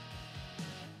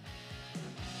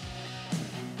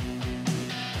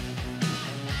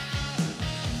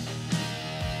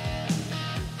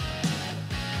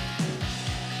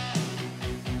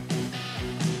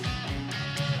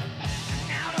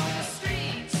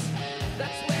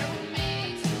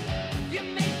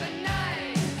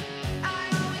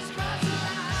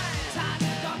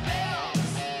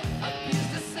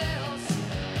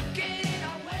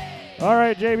All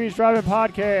right, JB's Driving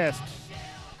Podcast.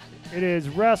 It is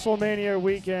WrestleMania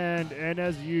weekend, and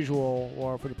as usual,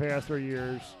 or for the past 3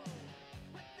 years,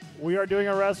 we are doing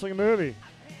a wrestling movie.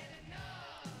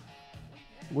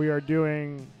 We are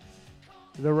doing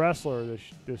The Wrestler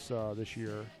this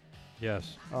year.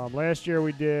 Yes. Last year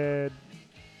we did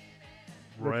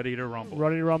Ready to Rumble.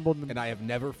 Ready to Rumble. And I have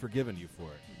never forgiven you for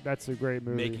it. That's a great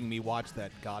movie. Making me watch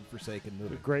that godforsaken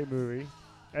movie. A great movie.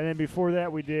 And then before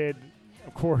that we did,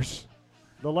 of course,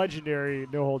 the legendary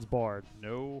No Holds Barred.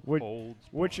 No Holds Barred.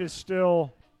 Which is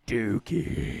still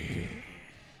Dookie.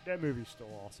 That movie's still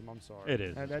awesome. I'm sorry. It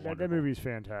is. That movie's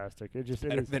fantastic. It just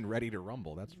Better than Ready to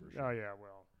Rumble, that's for sure. Oh yeah,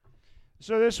 well.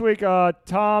 So this week,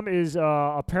 Tom is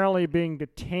apparently being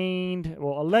detained.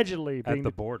 Well, allegedly being at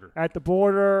the border. At the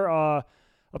border,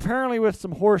 apparently with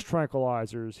some horse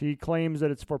tranquilizers. He claims that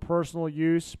it's for personal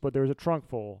use, but there's a trunk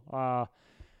full.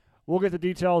 We'll get the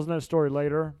details in that story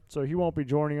later. So he won't be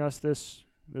joining us this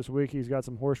week. He's got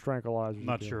some horse tranquilizers. I'm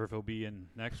not sure if he'll be in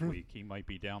next week. He might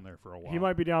be down there for a while. He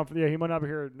might be down for he might not be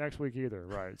here next week either.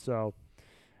 Right. So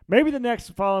maybe the next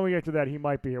following week after that he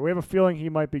might be here. We have a feeling he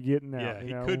might be getting out.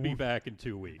 Yeah, he could be back in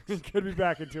 2 weeks. He could be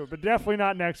back into it, but definitely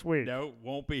not next week. No,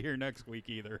 won't be here next week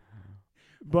either.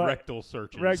 But rectal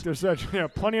searches. Rectal searches. Yeah,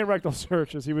 plenty of rectal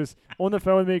searches. He was on the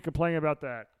phone with me complaining about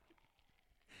that.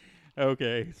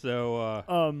 Okay, so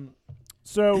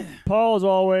so Paul, as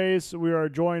always, we are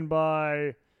joined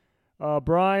by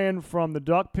Brian from the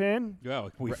Duck Pin.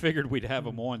 Well, we figured we'd have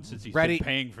him on since he's Ready- been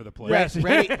paying for the place. Yes.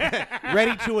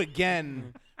 ready to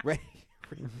again.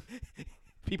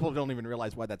 People don't even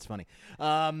realize why that's funny.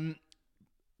 I'm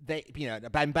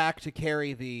back to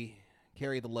carry the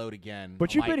load again.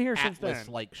 But you've been here since then.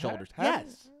 Atlas-like shoulders. Yes.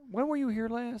 Yes, When were you here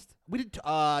last? we did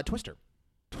Twister.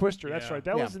 Twister. That's Yeah. right.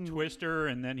 That Yeah. was in Twister,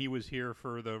 and then he was here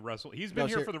for the He's been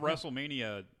here for the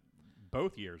WrestleMania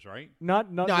both years, right?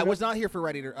 not. No, I was not here for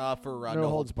Ready to No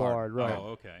Holds Barred. Right.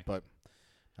 Oh, okay.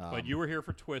 But you were here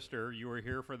for Twister. You were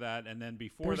here for that, and then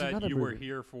before There's that, another you were movie.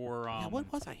 here for. what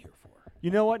was I here for?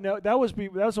 You know what? No, that was when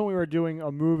we were doing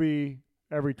a movie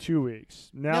every 2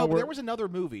 weeks. Now No, but there was another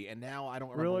movie, and now I don't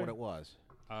remember Really? what it was.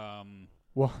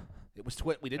 well. It was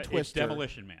we did It's Twister.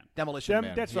 Demolition Man. Demolition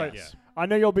Man. That's yes. right. Yeah. I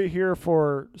know you'll be here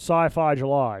for Sci-Fi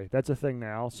July. That's a thing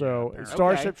now. So apparently.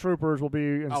 Starship Okay. Troopers will be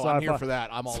in Oh, Sci-Fi. I'm here for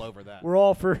that. I'm all over that. We're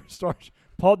all for Starship.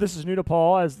 Paul, this is new to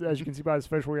Paul, as you can see by his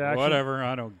facial reaction. Whatever.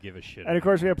 I don't give a shit. And of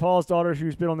course, we have Paul's daughter,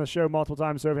 who's been on the show multiple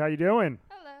times. Sophie, how you doing?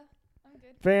 Hello, I'm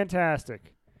good.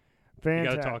 Fantastic. You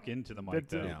Fantastic. got to talk into the mic,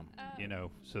 though. Yeah.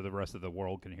 So the rest of the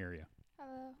world can hear you.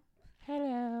 Hello.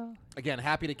 Hello. Again,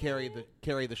 happy to carry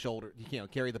the shoulder.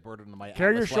 Carry the burden of my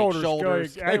Carry your Atlas-like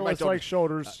shoulders. Carry my Atlas-like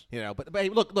shoulders. but hey,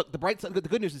 look. The bright side, the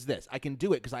good news is this: I can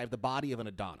do it because I have the body of an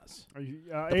Adonis.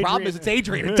 The problem is it's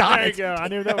Adrian There Adonis. you go. I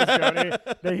knew that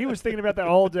was good. He was thinking about that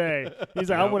all day. He's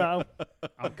like,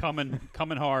 I'm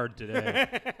coming hard today.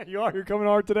 You're coming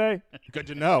hard today? Good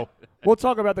to know. We'll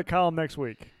talk about the column next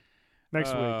week. Your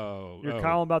Oh.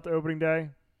 column about the opening day?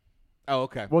 Oh,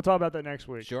 okay. We'll talk about that next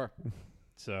week. Sure.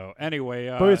 So anyway,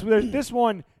 But this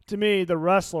one, to me, The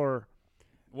Wrestler.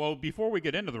 well, before we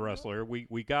get into the wrestler,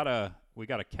 we gotta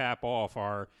cap off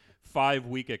our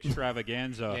 5-week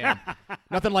extravaganza. Yeah.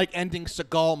 Nothing like ending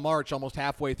Seagal March almost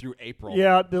halfway through April.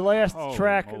 Yeah, the last Holy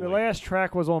track. moly. The last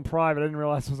track was on private. I didn't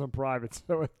realize it was on private,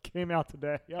 so it came out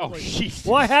today. I Oh, was like, Jesus.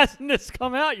 why hasn't this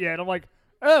come out yet? I'm like,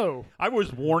 oh. I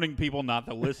was warning people not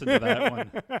to listen to that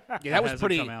one. Yeah, that was hasn't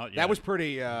pretty. come out yet. That was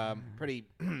pretty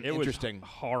It interesting. was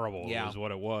horrible. Yeah. Is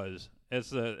what it was. It's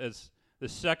the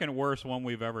second worst one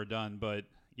we've ever done. But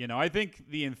I think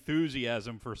the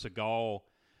enthusiasm for Seagal.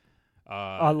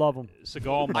 I love him.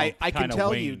 Seagal. I can kinda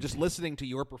tell you, waned. just listening to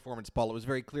your performance, Paul, it was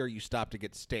very clear you stopped to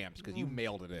get stamps because you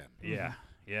mailed it in. Yeah.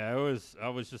 Yeah, it was. I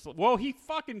was just. Well, he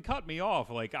fucking cut me off.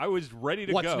 Like I was ready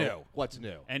to What's go. new? What's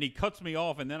new? And he cuts me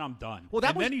off, and then I'm done. Well, that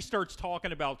and was- then he starts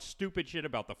talking about stupid shit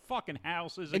about the fucking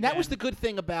houses. And that was the good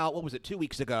thing about, what was it, 2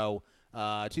 weeks ago,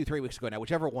 3 weeks ago now,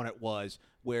 whichever one it was,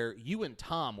 where you and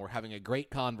Tom were having a great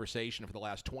conversation for the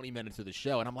last 20 minutes of the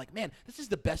show. And I'm like, man, this is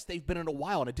the best they've been in a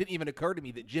while. And it didn't even occur to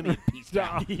me that Jimmy had pieced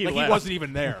out. He Like, he left. wasn't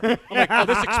even there. I'm like, oh,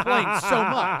 this explains so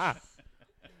much.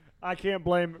 I can't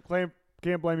blame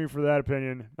you for that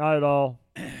opinion. Not at all.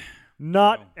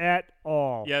 Not at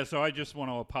all. Yeah, so I just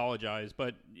want to apologize,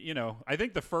 but I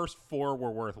think the first 4 were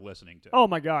worth listening to. Oh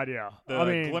my God, yeah. The I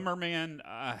mean, Glimmer Man,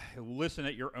 listen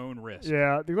at your own risk.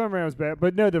 yeah, the Glimmer Man was bad,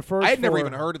 but no, the first. I had never 4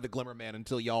 even heard of the Glimmer Man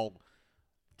until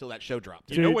that show dropped.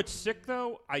 You know Dude. what's sick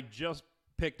though? I just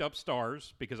picked up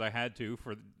Stars because I had to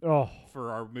for Oh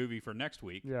our movie for next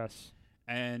week, yes,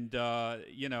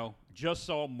 And, just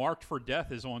saw Marked for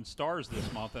Death is on Stars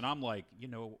this month, and I'm like,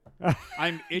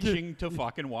 I'm itching to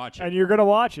fucking watch it. And you're going to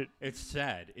watch it. It's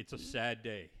sad. It's a sad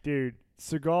day. Dude,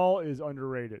 Seagal is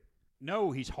underrated.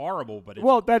 No, he's horrible, but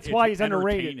that's why he's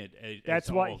entertaining. underrated. That's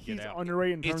why he's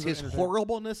underrated in terms Is his of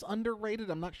horribleness underrated?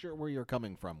 I'm not sure where you're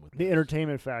coming from with the this.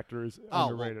 entertainment factor is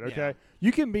underrated, well, okay? yeah.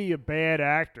 You can be a bad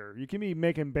actor. You can be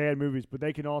making bad movies, but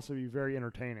they can also be very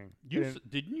entertaining. Didn't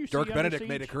you see Dirk Under Benedict Siege?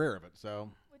 made a career of it, so.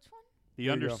 Which one? The There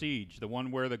you Under go. Siege, the one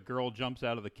where the girl jumps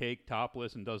out of the cake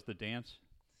topless and does the dance.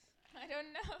 I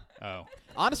don't know. Oh,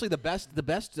 Honestly, the best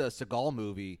Seagal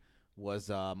movie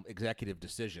was Executive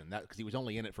Decision. That because he was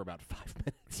only in it for about 5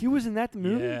 minutes. He was in that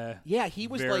movie? yeah. Yeah, he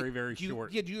was Very, like very do you,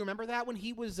 short. Yeah, do you remember that when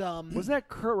he was? Was that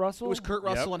Kurt Russell? It was Kurt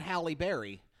Russell Yep. and Halle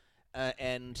Berry,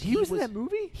 and He was in that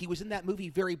movie? He was in that movie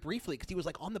very briefly because he was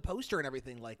like on the poster and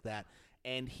everything like that,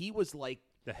 and he was like.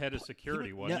 The head of security,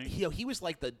 he, wasn't he? He was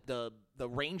like the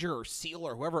ranger or seal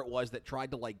or whoever it was that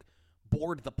tried to like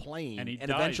board the plane, And he dies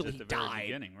eventually at he the very died.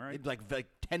 beginning, right? Like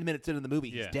 10 minutes into the movie,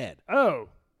 he's Yeah. dead. Oh.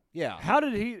 Yeah, How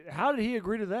did he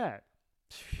agree to that?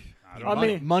 I don't I know.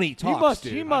 mean, money he talks, must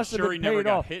dude. he I'm must I'm have sure he been never paid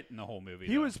got off. hit in the whole movie.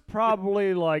 He though. was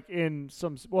probably like in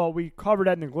some. Well, we covered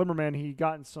that in the Glimmerman. He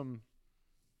got in some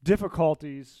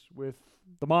difficulties with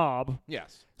the mob.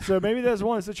 Yes. So maybe that's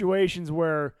one of the situations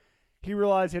where he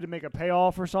realized he had to make a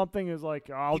payoff or something. It was like,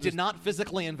 He did not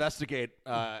physically investigate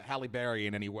Halle Berry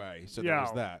in any way, so there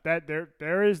was that.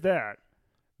 There is that.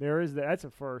 There is that. That's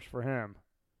a first for him.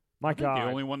 My I think God. the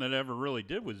only one that ever really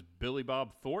did was Billy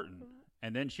Bob Thornton,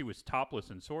 and then she was topless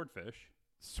in Swordfish.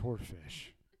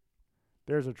 Swordfish.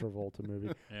 There's a Travolta movie.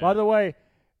 Yeah. By the way,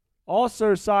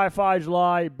 also Sci-Fi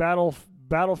July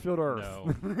Battlefield Earth.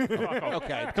 No.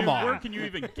 Okay, Dude, come on. Where can you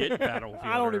even get Battlefield?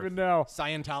 I don't Earth? even know.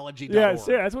 Scientology.org. Yeah,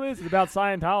 that's what it is. It's about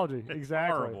Scientology. It's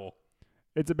Exactly. horrible.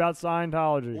 It's about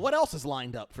Scientology. What else is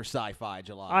lined up for Sci-Fi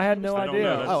July? I had no I don't idea.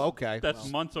 know. That's- Oh, okay. That's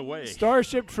Well, months away.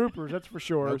 Starship Troopers, that's for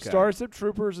sure. Okay. Starship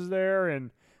Troopers is there,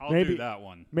 and I'll maybe- do that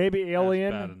one. maybe That's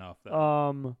Alien. bad enough.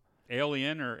 Though.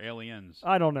 Alien or Aliens?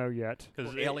 I don't know yet.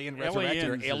 Because Alien Resurrected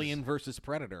or Alien versus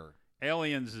Predator.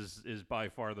 Aliens is by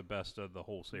far the best of the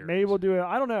whole series. Maybe we'll do it.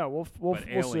 I don't know. We'll but we'll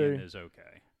Alien see. is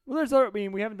okay. Well, there's other. I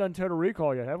mean, we haven't done Total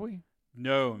Recall yet, have we?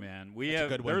 No, man. We That's a have.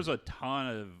 good one. There's a ton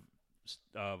of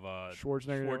Schwarzenegger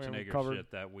that we haven't Schwarzenegger covered.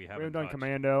 shit that we We haven't haven't done touched.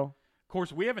 Commando, Of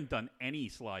course, we haven't done any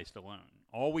Sly Stallone.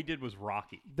 All we did was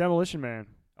Rocky. Demolition Man.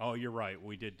 Oh, you're right.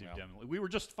 We did do Yeah. Demolition. We were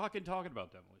just fucking talking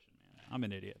about Demolition Man. I'm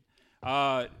an idiot.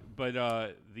 But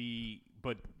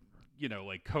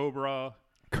like Cobra,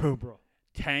 Cobra.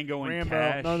 Tango and Rambo.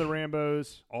 Cash, None of the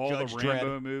Rambos. all Judge the Dredd.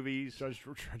 Rambo movies. Judge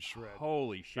Dredd.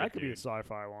 Holy shit, That could be a dude.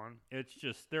 sci-fi one. It's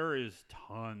just there is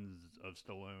tons of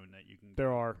Stallone that you can.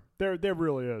 There are. There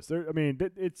really is. I mean,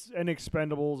 it's and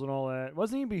Expendables and all that.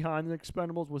 Wasn't he behind the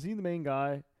Expendables? Was he the main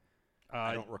guy?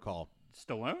 I don't recall.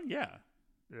 Stallone, yeah.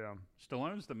 Yeah.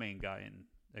 Stallone's the main guy in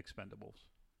Expendables.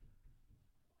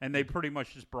 And they pretty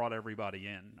much just brought everybody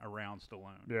in around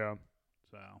Stallone. Yeah.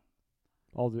 So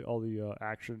All the action.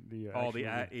 all the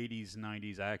action movies. 80s,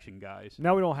 90s action guys.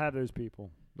 Now we don't have those people.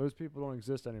 Those people don't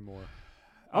exist anymore.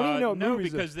 I don't even know what no,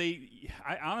 movies because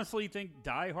I honestly think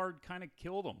Die Hard kind of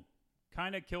killed them.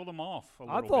 Kind of killed them off a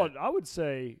little I thought bit. I would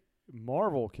say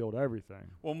Marvel killed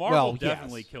everything. Well, Marvel Well,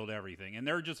 definitely yes. killed everything, and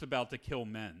they're just about to kill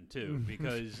men too,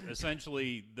 because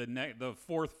essentially the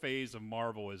fourth phase of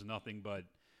Marvel is nothing but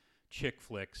chick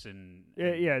flicks and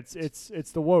Yeah,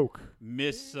 it's the woke.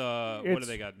 Miss what do It's-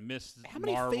 they got? Miss How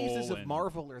many Marvel phases of and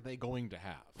Marvel are they going to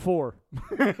have? 4.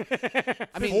 I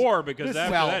mean, four, because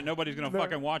after well, that nobody's gonna no.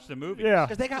 fucking watch the movie. Yeah.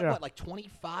 because they got yeah. what, like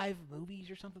 25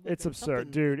 movies or something. Like It's that? absurd,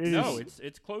 Something- dude. It No, is-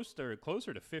 it's closer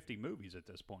to 50 movies at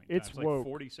this point. It's like woke.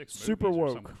 46 Super movies or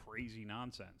some woke. crazy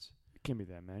nonsense. It can't be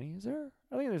that many, is there?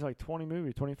 I think there's like 20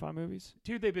 movies, 25 movies.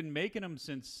 Dude, they've been making them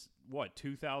since what,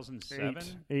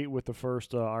 2007? 8 with the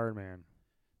first Iron Man.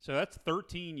 So that's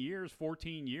 13 years,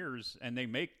 14 years, and they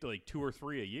make like 2 or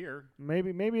 3 a year. Maybe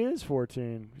it is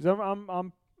 14.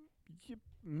 'Cause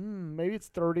maybe it's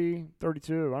 30,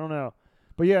 32. I don't know.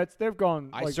 But yeah, they've gone.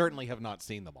 I like, certainly have not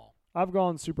seen them all. I've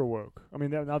gone super woke. I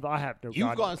mean, I have no. You've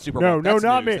God- gone super no, woke. no, That's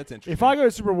not news. me. That's interesting. If I go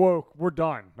super woke, we're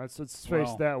done. Let's face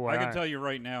Well, that way. I can tell you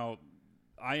right now,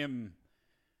 I am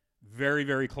very,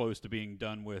 very close to being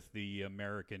done with the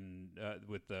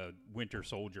with the Winter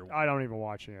Soldier. I don't even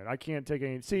watch it. I can't take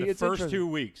any. See, The it's first interesting. 2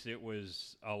 weeks, it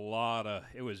was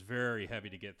it was very heavy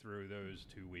to get through those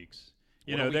 2 weeks.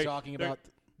 You What know, are we they- talking they're- about?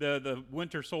 The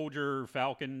Winter Soldier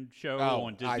Falcon show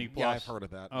on Disney Plus. Yeah, I've heard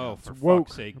of that. Oh, yeah. for woke.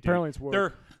 fuck's sake, dude. Apparently it's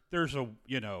woke. There's a,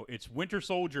 it's Winter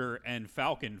Soldier and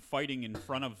Falcon fighting in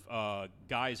front of a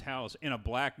guy's house in a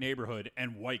black neighborhood,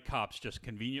 and white cops just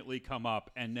conveniently come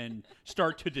up and then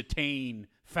start to detain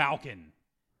Falcon.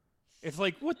 It's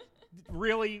like, what?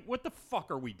 Really? What the fuck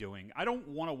are we doing? I don't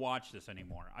want to watch this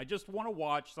anymore. I just want to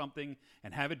watch something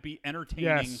and have it be entertaining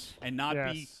Yes. and not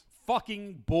be Yes.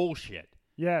 fucking bullshit.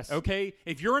 Yes. Okay?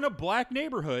 If you're in a black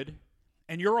neighborhood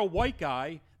and you're a white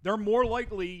guy, they're more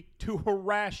likely to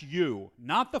harass you,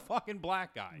 not the fucking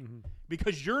black guy. Mm-hmm.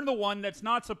 Because you're the one that's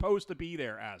not supposed to be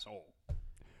there, asshole.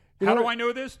 You How know do what- I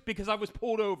know this? Because I was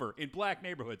pulled over in black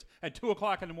neighborhoods at 2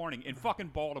 o'clock in the morning in fucking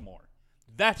Baltimore.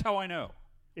 That's how I know.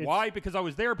 Why? Because I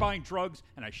was there buying drugs,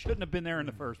 and I shouldn't have been there in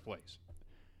the first place.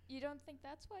 You don't think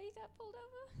that's why you got pulled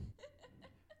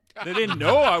over? They didn't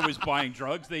know I was buying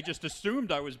drugs. They just assumed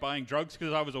I was buying drugs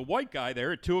because I was a white guy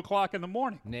there at 2 o'clock in the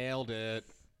morning. Nailed it.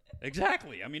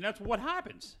 Exactly. I mean, that's what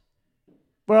happens.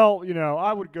 Well,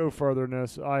 I would go further than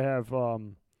this. I have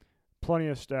plenty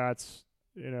of stats,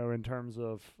 in terms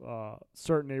of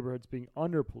certain neighborhoods being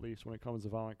under police when it comes to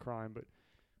violent crime, but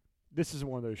this isn't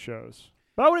one of those shows.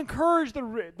 But I would encourage the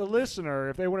listener,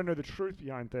 if they want to know the truth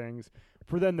behind things,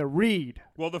 for them to read.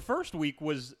 Well, the first week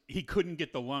was he couldn't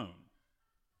get the loan,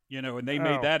 and they Oh.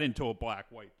 made that into a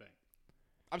black-white thing.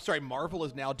 I'm sorry, Marvel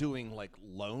is now doing like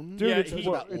loans. Dude, Yeah, it's, he-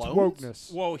 wo- it's loans?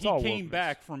 wokeness. Well, It's he all came wokeness.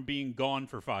 back from being gone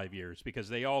for 5 years because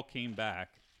they all came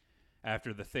back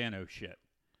after the Thanos shit.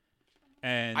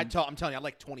 And I'm telling you, I'm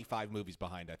like 25 movies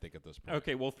behind. I think at this point.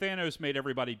 okay, well, Thanos made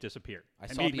everybody disappear. I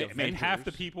And saw made, the made half the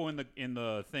Avengers. people in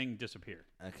the thing disappear.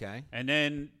 Okay. And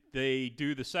then they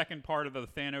do the second part of the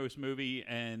Thanos movie,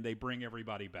 and they bring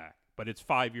everybody back. But it's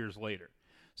 5 years later.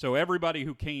 So everybody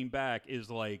who came back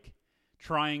is like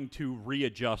trying to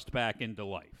readjust back into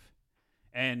life.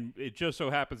 And it just so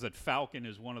happens that Falcon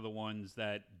is one of the ones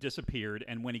that disappeared.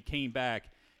 And when he came back,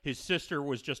 his sister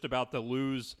was just about to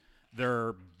lose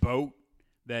their boat.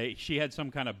 She had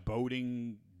some kind of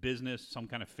boating business, some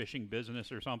kind of fishing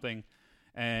business or something.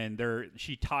 And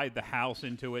she tied the house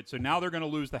into it. So now they're going to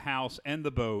lose the house and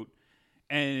the boat.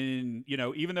 And,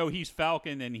 even though he's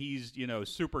Falcon and he's,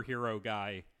 superhero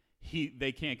guy,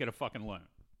 they can't get a fucking loan.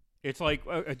 It's like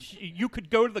you could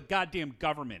go to the goddamn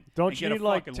government. Don't and you get need, a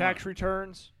like, fucking tax loan.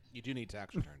 returns? You do need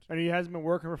tax returns. And he hasn't been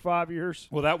working for 5 years?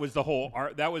 Well, that was the whole.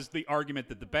 That was the argument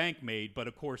that the bank made. But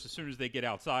of course, as soon as they get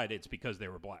outside, it's because they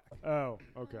were black. Oh,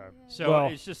 okay. So Well-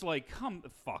 it's just like, come the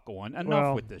fuck on. Enough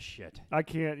Well, with this shit. I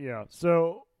can't, yeah.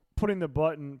 So putting the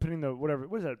whatever,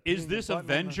 what is that? Is Putting the this button on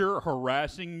the- Avenger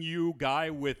harassing you guy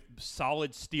with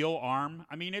solid steel arm?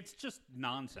 I mean, it's just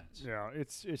nonsense. Yeah,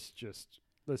 it's just,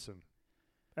 listen,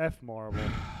 F Marvel.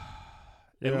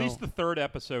 At You least know, the third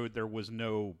episode, there was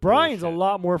no. Brian's bullshit. a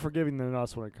lot more forgiving than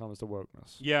us when it comes to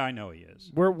wokeness. Yeah, I know he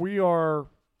is. We are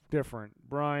different.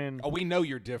 Brian, Oh, we know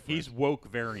you're different. He's woke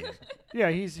variant. yeah,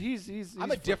 he's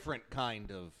I'm a different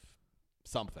kind of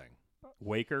something.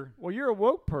 Waker. Well, you're a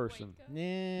woke person.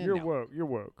 Nah, You're no. woke. You're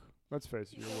woke. Let's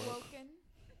face it, He's you're woke. awoken.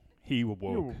 He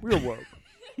woke. You're woke.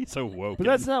 He's so woke. But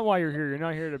that's not why you're here. You're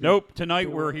not here to be Nope. Tonight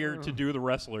we're here to do the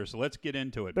wrestler. So let's get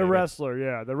into it. the baby. wrestler.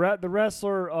 Yeah, the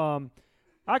wrestler.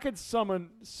 I could sum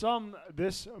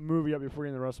this movie up before the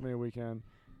end of the WrestleMania weekend.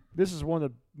 This is one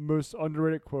of the most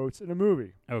underrated quotes in a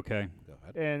movie, Okay. Go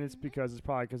ahead. and it's because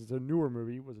it's a newer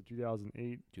movie. Was it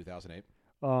 2008? 2008.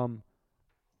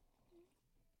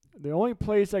 The only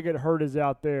place I get hurt is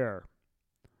out there.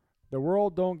 The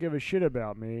world don't give a shit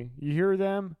about me. You hear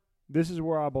them? This is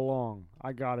where I belong.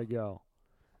 I gotta go.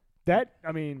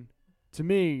 To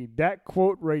me, that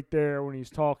quote right there when he's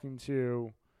talking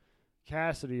to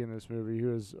Cassidy in this movie,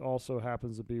 who also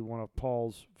happens to be one of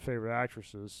Paul's favorite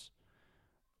actresses,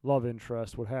 love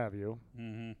interest, what have you.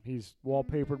 Mm-hmm. He's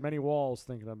wallpapered many walls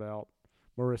thinking about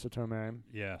Marissa Tomei.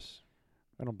 Yes.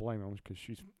 I don't blame him because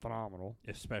she's phenomenal.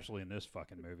 Especially in this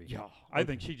fucking movie. Yeah. I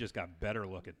think she just got better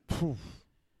looking.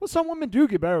 Well, some women do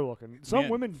get better looking. Some Man,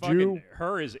 women fucking do.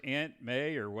 Her as Aunt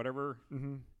May or whatever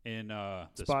Mm-hmm. in the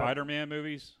Spy- Spider-Man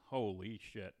movies. Holy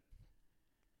shit.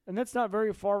 And that's not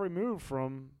very far removed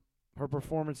from her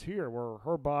performance here, where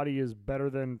her body is better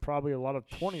than probably a lot of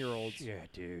 20-year-olds Yeah,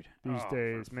 dude. these Oh, for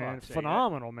days, man. fuck's sake.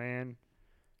 Phenomenal, man.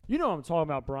 You know what I'm talking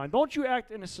about, Brian. Don't you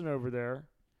act innocent over there.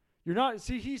 You're not.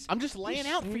 See, he's. I'm just laying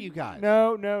out for you guys.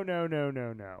 No.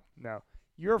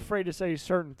 You're afraid to say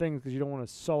certain things because you don't want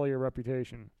to sully your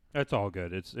reputation. That's all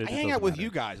good. It I hang doesn't out with matter.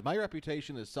 you guys. My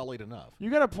reputation is sullied enough. You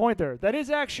got a point there. That is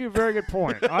actually a very good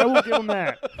point. I will give him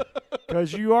that.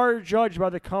 Because you are judged by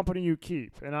the company you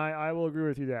keep. And I will agree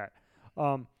with you that.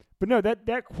 But no,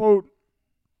 that quote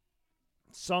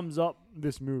sums up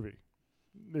this movie.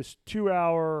 This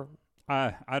 2-hour.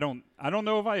 I don't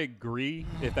know if I agree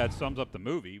if that sums up the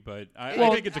movie, but I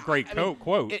Well, think it's a great I mean,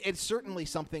 quote. It's certainly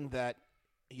something that,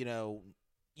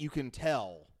 you can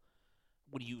tell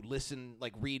when you listen,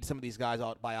 like read some of these guys'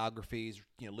 autobiographies,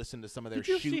 listen to some of their Did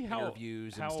you shoot see how-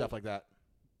 interviews and how- stuff like that.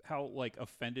 How like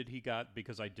offended he got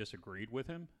because I disagreed with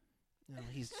him.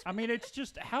 He's I mean, it's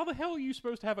just how the hell are you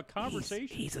supposed to have a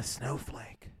conversation? He's a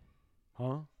snowflake.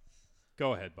 Huh?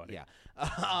 Go ahead, buddy. Yeah.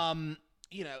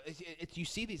 It's you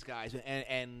see these guys,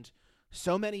 and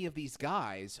so many of these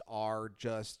guys are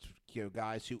just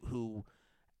guys who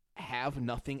have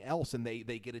nothing else, and they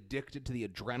get addicted to the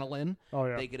adrenaline. Oh,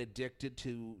 yeah. They get addicted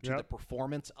to Yep. the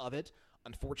performance of it.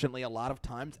 Unfortunately, a lot of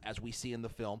times, as we see in the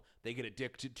film, they get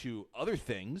addicted to other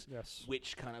things, Yes.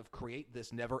 which kind of create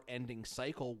this never-ending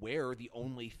cycle where the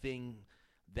only thing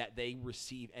that they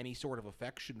receive any sort of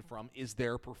affection from is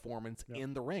their performance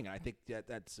in the ring. And I think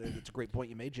that's a great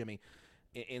point you made, Jimmy,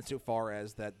 insofar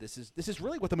as that this is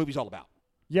really what the movie's all about.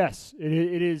 Yes, it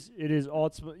is. It is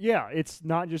ultimate. Yeah, it's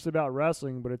not just about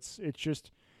wrestling, but it's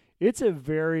a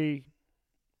very.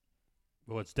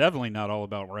 Well, it's definitely not all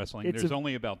about wrestling. It's There's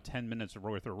only about 10 minutes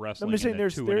worth of wrestling I'm just saying, in a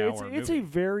 2-hour it's a movie.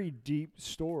 very deep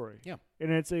story. Yeah.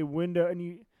 And it's a window,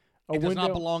 and It does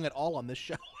not belong at all on this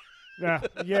show.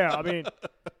 Yeah. I mean,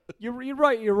 you're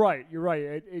right.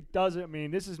 It doesn't. I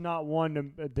mean, this is not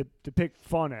one to pick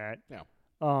fun at.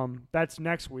 No. That's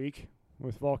next week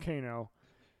with Volcano.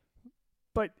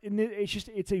 But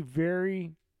it's a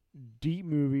very deep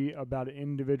movie about an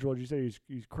individual. As you say,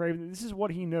 he's craving. This is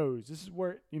what he knows. This is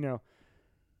where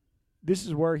This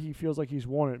is where he feels like he's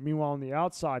wanted. Meanwhile, in the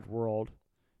outside world,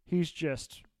 he's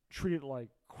just treated like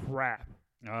crap.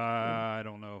 I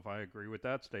don't know if I agree with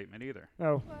that statement either.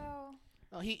 Oh,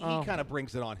 Well, He kind of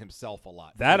brings it on himself a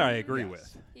lot. That I agree Yes.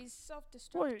 with. he's well,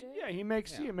 self-destructive. yeah, he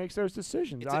makes those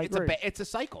decisions. It's I agree. it's a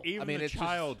cycle. Even I mean, the it's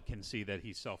child can see that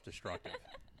he's self-destructive.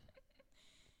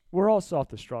 We're all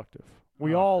self-destructive.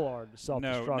 We all are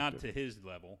self-destructive. No, not to his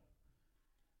level.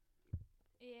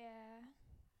 Yeah.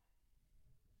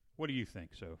 What do you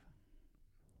think, Soph?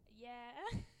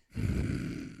 Yeah.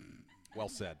 well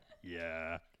said.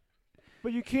 Yeah.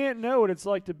 But you can't know what it's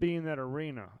like to be in that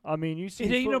arena. I mean, you see.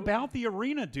 It ain't about the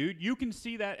arena, dude. You can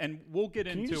see that, and we'll get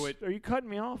into it. Are you cutting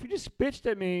me off? You just bitched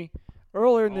at me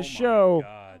earlier in Oh the my show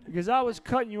God. because I was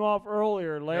cutting you off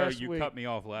earlier last No, you week. cut me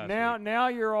off last now, week. now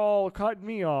you're all cutting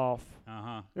me off.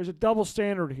 Uh-huh. There's a double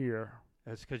standard here.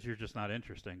 That's because you're just not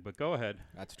interesting. But go ahead.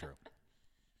 That's true.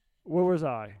 Where was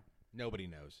I? Nobody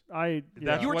knows.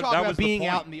 That's You were what- talking that about was the being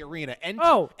point. out in the arena, and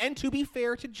Oh. to be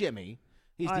fair to Jimmy,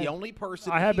 he's the only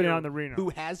person I have been here out in the arena. who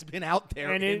has been out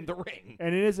there And in it- the ring.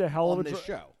 And it is a hell of On a this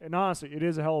drug. show. And honestly, it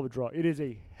is a hell of a drug. It is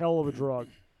a hell of a drug.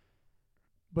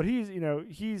 But he's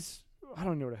I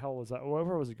don't know what the hell was that.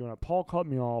 Whatever was he going at? Paul cut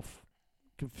me off,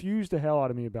 confused the hell out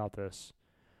of me about this.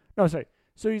 No, say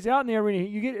so he's out in the arena.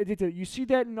 You get addicted. You see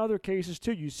that in other cases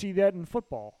too. You see that in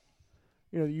football.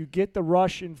 You get the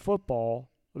rush in football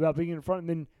about being in front, and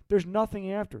then there's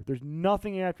nothing after. There's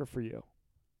nothing after for you.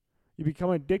 You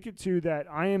become addicted to that.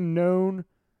 I am known.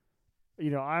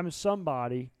 I'm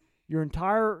somebody. Your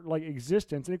entire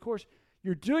existence, and of course,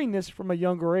 you're doing this from a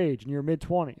younger age, in your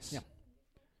mid-20s. Yeah.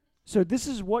 So this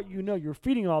is what you're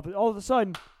feeding off. All of a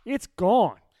sudden, it's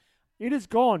gone. It is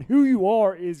gone. Who you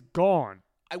are is gone.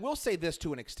 I will say this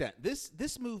to an extent. This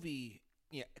movie,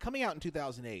 coming out in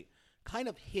 2008, kind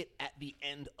of hit at the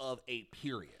end of a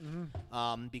period,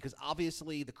 because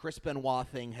obviously the Chris Benoit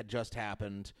thing had just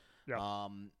happened. Yeah.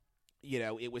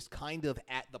 It was kind of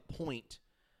at the point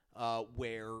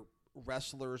where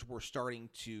wrestlers were starting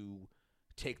to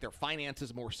take their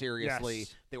finances more seriously.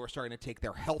 Yes. They were starting to take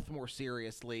their health more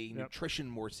seriously, Yep. nutrition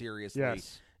more seriously.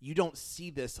 Yes. You don't see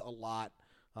this a lot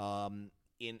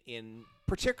in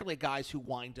particularly guys who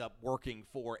wind up working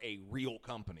for a real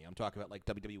company. I'm talking about like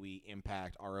WWE,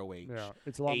 Impact, ROH, Yeah,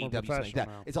 it's a lot more AEW, something like professional that.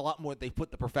 now. It's a lot more. They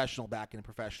put the professional back in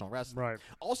professional wrestling. Right.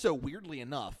 Also, weirdly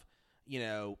enough,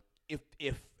 if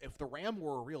the Ram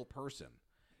were a real person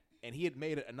and he had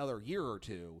made it another year or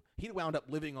two, he'd wound up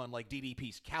living on like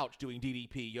DDP's couch doing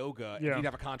DDP yoga, and Yeah. he'd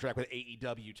have a contract with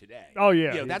AEW today. Oh,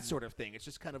 yeah. That sort of thing. It's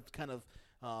just kind of.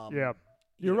 Yeah,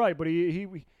 you're right. But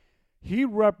he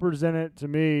represented to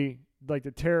me like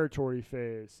the territory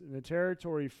phase. In the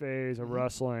territory phase of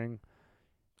wrestling,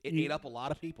 It You- ate up a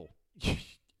lot of people.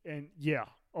 and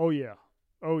oh yeah.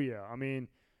 I mean,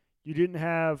 you didn't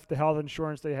have the health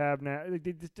insurance they have now.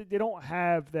 They don't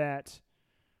have that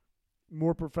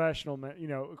more professional.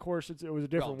 Of course, it was a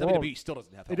different Well, world. WWE still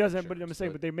doesn't have. It health doesn't, but I'm insurance,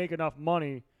 saying, but they make enough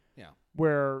money yeah.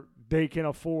 where they can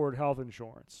afford health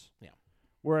insurance. Yeah.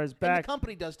 Whereas And back the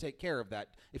company does take care of that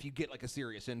if you get like a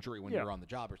serious injury when Yeah. you're on the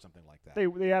job or something like that.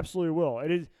 they absolutely will.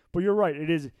 It is, but you're right. It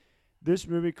is. This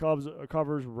movie covers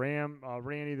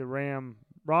Randy the Ram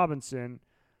Robinson,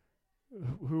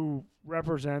 who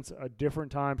represents a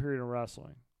different time period in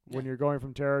wrestling. When Yeah. you're going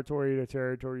from territory to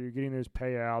territory, you're getting those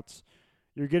payouts.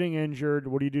 You're getting injured.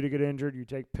 What do you do to get injured? You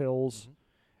take pills. Mhm.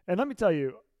 And let me tell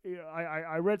you,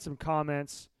 I read some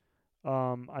comments.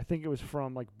 I think it was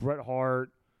from like Bret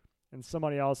Hart and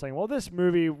somebody else saying, "Well, this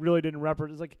movie really didn't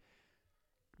represent." It's like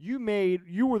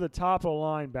you were the top of the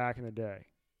line back in the day.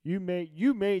 You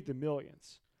made the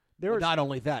millions. There Well, was not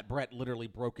only that, Brett literally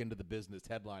broke into the business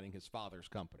headlining his father's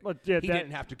company. but yeah, He that-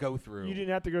 didn't have to go through you didn't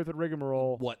have to go through the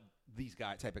rigmarole. what these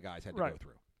type of guys had to Right. go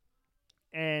through.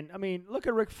 And I mean, look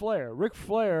at Ric Flair. Ric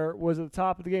Flair was at the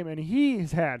top of the game, and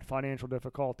he's had financial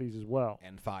difficulties as well.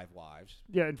 And 5 wives.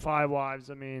 Yeah, and 5 wives.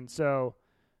 I mean, so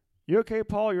you okay,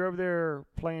 Paul? You're over there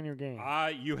playing your game.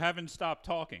 You haven't stopped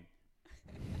talking.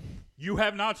 You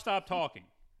have not stopped talking.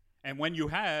 And when you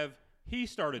have, he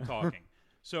started talking.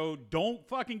 So don't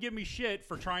fucking give me shit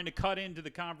for trying to cut into the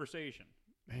conversation.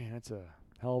 Man, that's a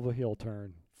hell of a heel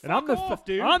turn. And Fuck off,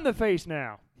 dude. I'm the face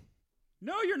now.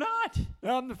 No, you're not.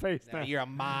 I'm the face Now now. you're a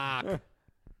mock.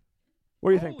 What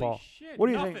do you think, Holy Paul? Shit. What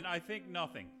do you nothing. think? I think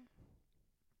nothing.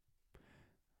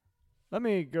 Let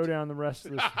me go down the rest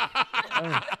of this.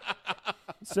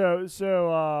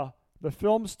 So the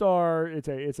film star. It's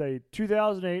a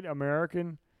 2008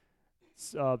 American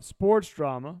sports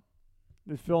drama.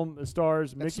 The film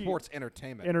stars That's Mickey. sports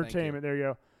entertainment. Entertainment. There you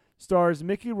go. Stars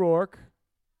Mickey Rourke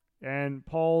and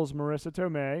Paul's Marissa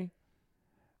Tomei.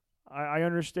 I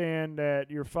understand that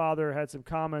your father had some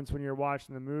comments when you were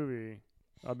watching the movie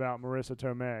about Marissa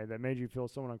Tomei that made you feel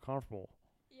somewhat uncomfortable.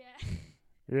 Yeah.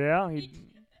 Yeah,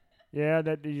 yeah,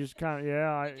 that you just kind of He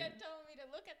kept telling me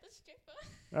to look at the stripper.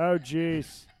 Oh,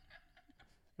 jeez,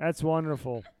 that's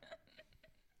wonderful.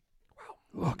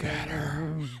 Look at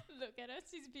her. Look at her.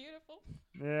 She's beautiful.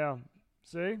 Yeah,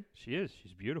 see. She is.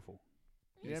 She's beautiful.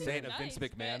 Yeah, She's Say it in a Vince nice,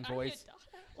 McMahon but I'm your voice. daughter.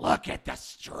 Look at the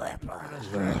stripper.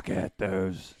 Look at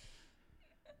those.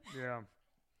 Yeah.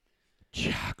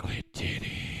 Chocolate titties.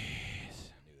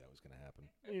 I knew that was going to happen.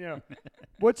 You know,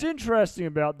 what's interesting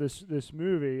about this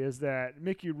movie is that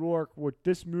Mickey Rourke,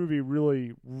 this movie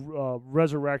really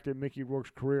resurrected Mickey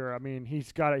Rourke's career. I mean, he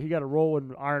got a role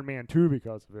in Iron Man 2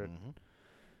 because of it, Mhm.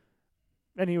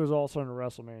 and he was also in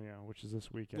WrestleMania, which is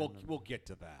this weekend. We'll get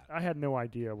to that. I had no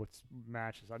idea what's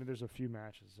matches. I mean, there's a few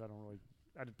matches. I don't really.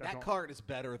 I That don't, card is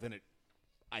better than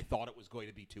I thought it was going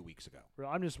to be 2 weeks ago.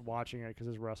 I'm just watching it because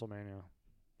it's WrestleMania.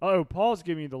 Oh, Paul's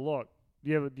giving you the look.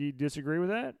 Do you disagree with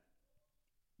that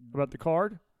about the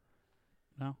card?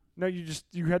 No. No,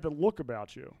 you had the look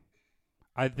about you.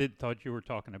 I thought you were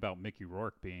talking about Mickey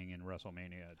Rourke being in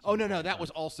WrestleMania. At Oh some no, point no, in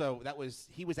that time. was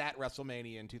he was at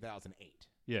WrestleMania in 2008.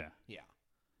 Yeah. Yeah.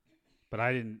 But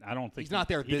I don't think He's not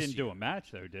there He this didn't do year. a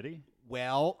match though, did he?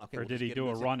 Well, okay. Or we'll did just he get do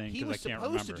into a this. run-in? He 'Cause was I can't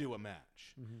supposed to remember. do a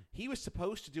match. Mm-hmm. He was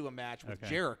supposed to do a match with Okay.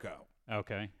 Jericho,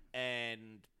 Okay.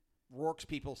 and Rourke's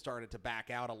people started to back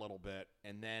out a little bit,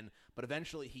 but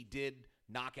eventually he did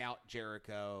knock out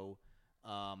Jericho.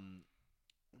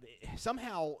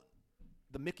 Somehow,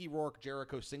 the Mickey Rourke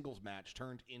Jericho singles match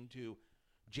turned into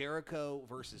Jericho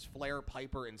versus Flair,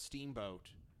 Piper, and Steamboat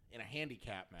in a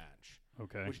handicap match,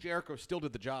 Okay. which Jericho still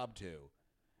did the job to.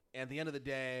 And at the end of the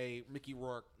day, Mickey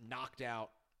Rourke knocked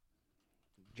out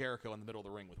Jericho in the middle of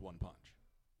the ring with one punch.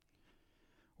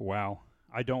 Wow.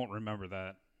 I don't remember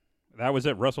that. That was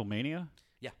at WrestleMania?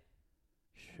 Yeah.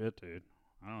 Shit, dude.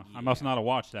 I must not have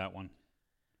watched that one.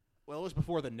 Well, it was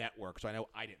before the network, so I know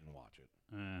I didn't watch it.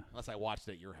 Unless I watched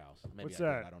it at your house. Maybe What's I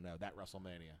that? did. I don't know. That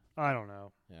WrestleMania. I don't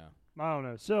know. Yeah. I don't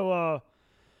know. So,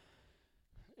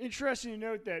 interesting to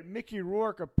note that Mickey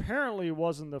Rourke apparently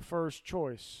wasn't the first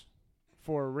choice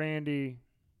for Randy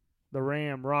the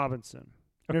Ram Robinson.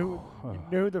 You know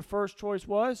who the first choice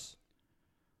was?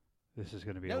 This is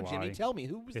going to be No, a lie. Jimmy, tell me.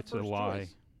 Who was It's the a first lie.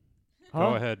 choice? Huh?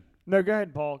 Go ahead. No, go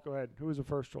ahead, Paul. Go ahead. Who was the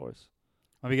first choice?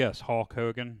 Let me guess. Hulk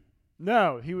Hogan?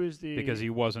 No, he was the Because he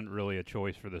wasn't really a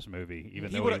choice for this movie,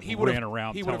 even though would've- he would've- ran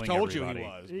around He telling would have told everybody. you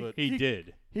he was. He- But He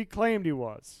did. He claimed he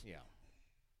was. yeah.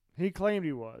 He claimed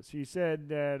he was. He said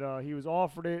that he was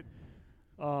offered it,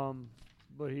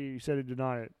 but he said he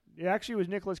denied it. It actually was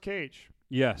Nicolas Cage.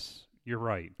 Yes, you're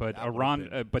right. But That would've Ron,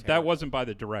 been but that terrible. wasn't by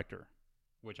the director,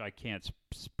 which I can't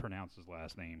pronounce his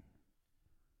last name.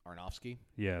 Aronofsky.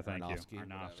 Yeah, thank Aronofsky, you.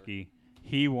 whatever. Aronofsky.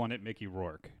 He wanted Mickey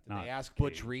Rourke. Did not they ask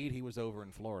Butch Cage. Reed? He was over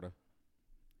in Florida.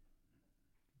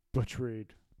 Butch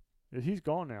Reed. He's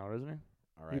gone now, isn't he?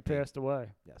 All He right. passed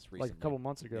away Yes, recently. like a couple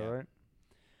months ago,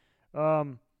 Yeah.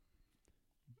 right?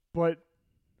 But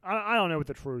I don't know what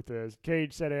the truth is.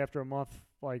 Cage said after a month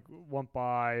went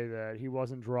by that he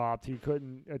wasn't dropped. He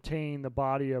couldn't attain the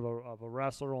body of a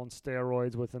wrestler on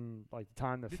steroids within the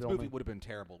time This filming. movie would have been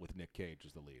terrible with Nick Cage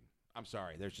as the lead. I'm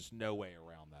sorry. There's just no way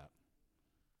around that.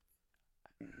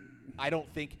 I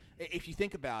don't think, if you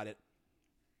think about it,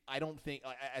 I don't think,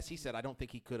 as he said, I don't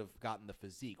think he could have gotten the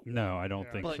physique. No, I don't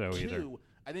think But so two, either.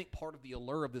 I think part of the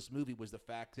allure of this movie was the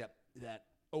fact that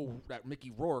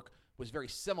Mickey Rourke was very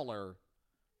similar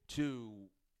to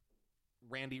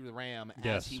Randy the Ram as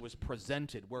Yes. he was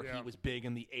presented, where Yeah. he was big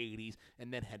in the 80s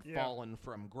and then had fallen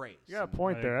from grace. You got a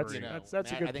point I there. agree. That's a I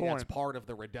good think point. that's part of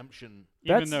the redemption.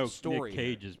 Even That's though the story Nick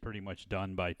Cage is pretty much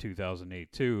done by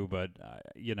 2008 too, but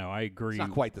I agree It's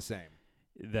not quite the same.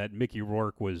 that Mickey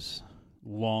Rourke was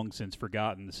long since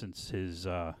forgotten since his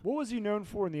What was he known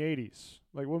for in the 80s?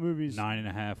 Like what movies?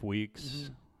 9.5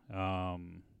 weeks.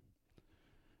 Mm-hmm.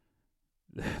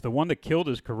 The one that killed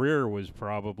his career was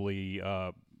probably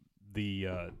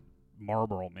the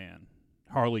Marlboro Man,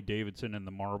 Harley Davidson and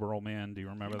the Marlboro Man. Do you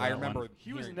remember that? I remember one?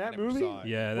 He was in hearing- I that never movie? saw it.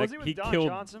 Yeah, Was that, he with he Don killed.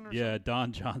 Johnson or yeah,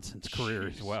 Don Johnson's career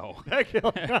as well. That killed-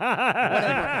 Whatever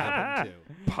happened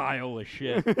to? Pile of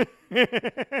shit.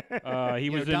 He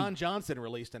You was know, in. Don Johnson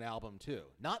released an album too,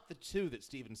 not the two that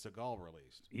Steven Seagal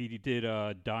released. He did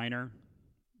Diner,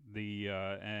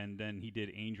 and then he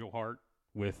did Angel Heart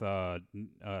with De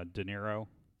Niro.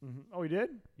 Mhm. Oh, he did?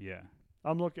 Yeah,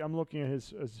 I'm looking at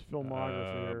his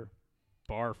filmography here.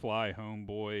 Barfly,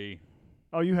 Homeboy,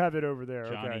 Oh, you have it over there.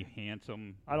 Johnny Okay.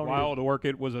 Handsome. I don't Wild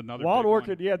Orchid was another. Wild big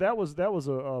Orchid, one. yeah, that was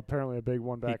apparently a big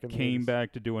one back He in the came 80s.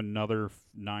 back to do another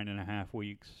 9.5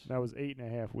 weeks. That was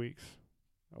 8.5 weeks.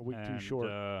 A week too And, short.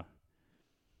 Other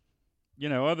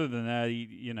than that,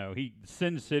 he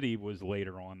Sin City was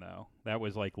later on though. That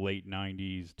was like late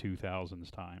 90s,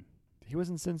 2000s time. He was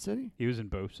in Sin City? He was in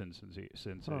both Sin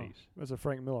Cities. Huh. That's a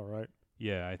Frank Miller, right?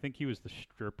 Yeah, I think he was the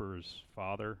stripper's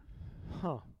father.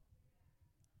 Huh.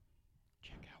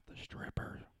 Check out the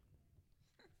stripper.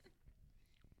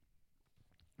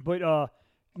 But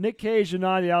Nick Cage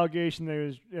denied the allegation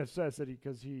that he was says that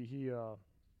because he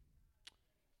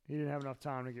didn't have enough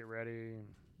time to get ready.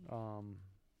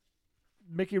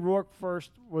 Mickey Rourke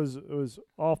first was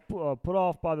put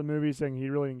off by the movie, saying he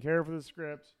really didn't care for the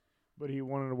script, but he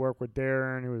wanted to work with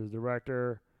Darren, who was the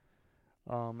director.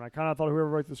 And I kind of thought whoever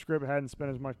wrote the script hadn't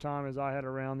spent as much time as I had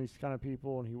around these kind of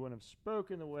people, and he wouldn't have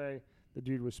spoken the way the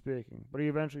dude was speaking. But he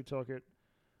eventually took it.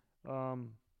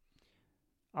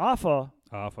 Afa,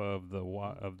 Of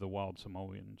the Wild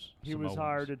Samoans. he was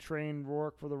hired to train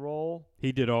Rourke for the role.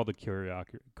 He did all the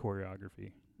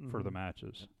choreography for the Mhm.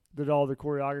 matches. Did all the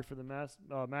choreography for the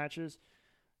matches.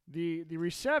 The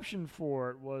reception for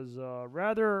it was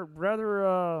rather.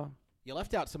 You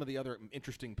left out some of the other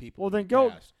interesting people. Well, in then the go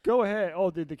cast. ahead. Oh,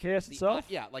 did the cast The, itself?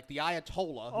 yeah, like the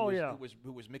Ayatollah, Oh, yeah.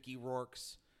 who was Mickey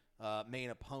Rourke's main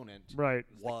opponent. Right.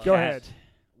 Was, Go ahead.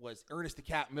 Was Ernest the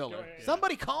Cat Miller. Go ahead.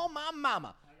 Somebody call my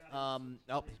mama.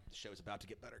 The show's about to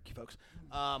get better, folks.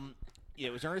 It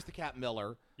was Ernest the Cat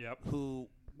Miller, Yep. who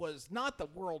was not the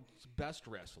world's best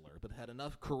wrestler, but had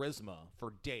enough charisma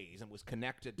for days and was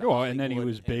connected to Oh, and then he Hollywood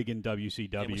was and- big in and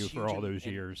WCW was for huge all those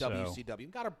in years. So. WCW.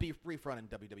 Got a brief run in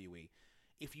WWE.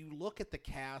 If you look at the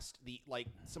cast,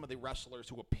 some of the wrestlers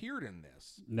who appeared in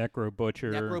this, Necro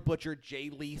Butcher, Necro Butcher,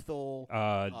 Jay Lethal,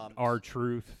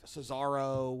 R-Truth.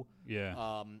 Cesaro,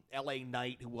 Yeah. L.A.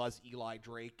 Knight, who was Eli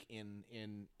Drake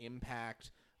in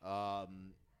Impact,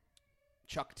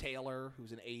 Chuck Taylor,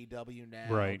 who's in AEW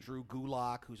now, Right. Drew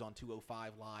Gulak, who's on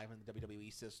 205 Live in the WWE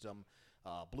system,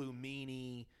 Blue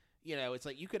Meanie. It's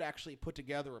like you could actually put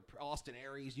together Austin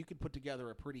Aries. You could put together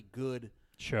a pretty good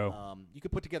Show. you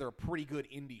could put together a pretty good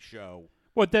indie show.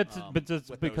 Well, that's with those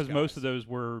because most guys. of those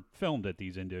were filmed at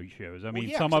these indie shows. I mean,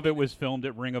 yeah, some 'cause of it was filmed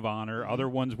at Ring of Honor. Other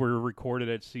ones were recorded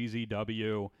at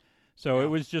CZW. So Yeah. it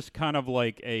was just kind of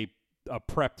like a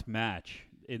prepped match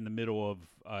in the middle of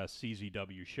a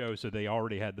CZW show. So they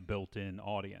already had the built-in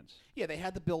audience. Yeah, they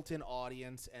had the built-in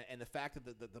audience, and the fact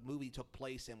that the movie took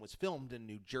place and was filmed in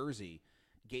New Jersey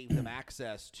gave them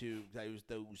access to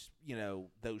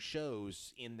those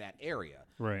shows in that area.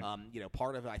 Right.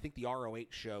 Part of it, I think the ROH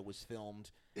show was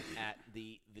filmed at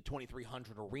the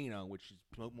 2300 Arena, which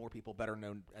is more people better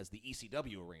known as the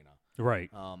ECW Arena. Right.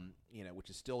 Which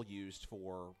is still used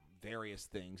for various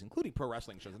things, including pro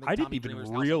wrestling shows. think I didn't Tommy even Dreamer's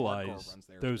House of Hardcore realize runs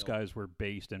there those still. guys were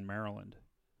based in Maryland.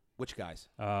 Which guys?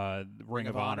 Ring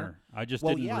of Honor. I just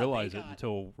Well, didn't yeah, they realize it got-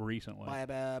 until recently. By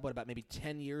about maybe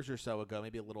 10 years or so ago,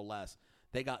 maybe a little less,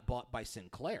 they got bought by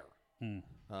Sinclair, who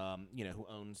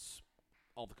owns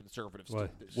all the conservative What?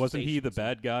 stations. Wasn't he the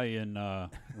bad guy in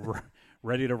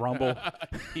Ready to Rumble?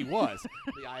 He was.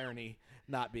 The irony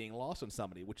not being lost on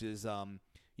somebody, which is, so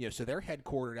they're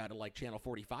headquartered out of like Channel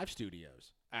 45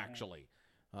 studios, actually.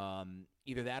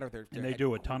 Either that or they're And they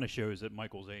do a ton of shows at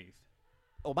Michael's 8th.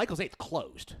 Oh, Michael's 8th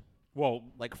closed, Well,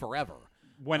 like forever.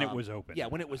 when it was open. Yeah,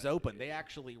 when it was open, they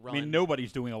actually run. I mean,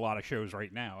 nobody's doing a lot of shows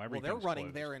right now. Well, Everything's they're running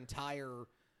closed. their entire.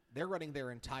 They're running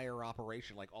their entire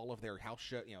operation, like all of their house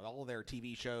show, all of their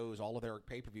TV shows, all of their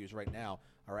pay-per-views right now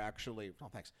are actually. Oh,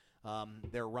 thanks.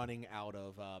 They're running out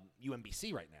of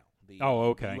UMBC right now. The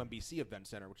okay. UMBC Event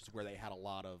Center, which is where they had a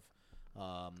lot of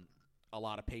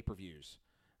pay-per-views.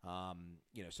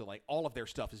 So like all of their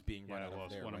stuff is being run Yeah, out I of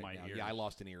lost there one of right my now. ears. Yeah, I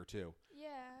lost an ear too.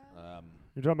 Yeah.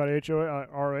 You're talking about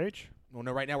ROH? Well,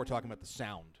 no, right now we're talking about the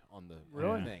sound on the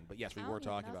Really? thing. But yes, we Sound were is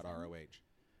talking about nothing. ROH.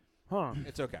 Huh.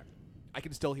 It's okay. I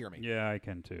can still hear me. Yeah, I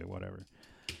can too. Whatever.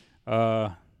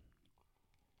 Yeah,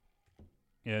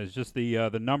 it's just the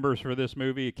numbers for this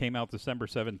movie. It came out December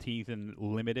 17th in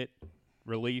limited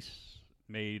release.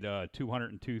 Made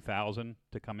 202,000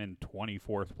 to come in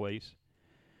 24th place.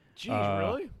 Jeez,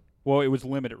 really? Well, it was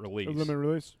limited release. A limited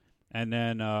release? And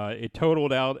then it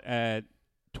totaled out at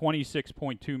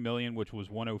 26.2 million, which was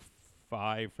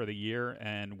 105 for the year,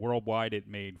 and worldwide it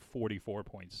made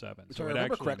 44.7. If So I it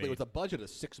remember actually correctly, made, it was a budget of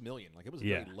 $6 million. Like it was a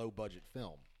Yeah. very low budget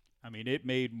film. I mean, it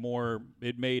made more.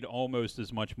 It made almost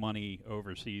as much money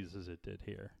overseas as it did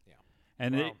here. Yeah.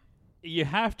 And Wow. you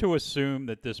have to assume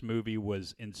that this movie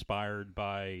was inspired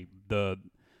by the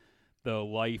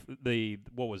life.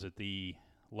 What was it? The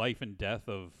life and death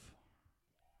of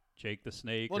Jake the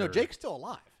Snake. Well, no, or- Jake's still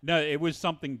alive. No, it was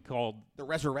something called The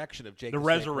resurrection of Jake. the the Snake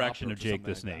resurrection of Roberts or Jake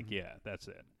the something like Snake. Yeah, that's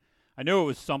it. I know it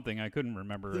was something. I couldn't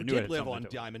remember. that. I Who knew it did had live something on to do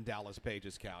with it. Diamond Dallas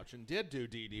Page's couch and did do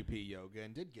DDP yoga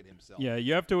and did get himself Yeah,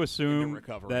 you have to into assume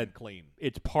recovery that and clean.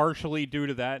 it's partially due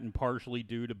to that and partially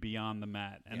due to Beyond the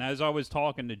Mat. And Yeah. as I was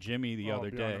talking to Jimmy the Oh,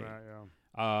 other beyond day, that,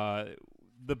 yeah.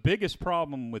 the biggest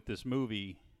problem with this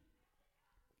movie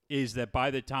is that by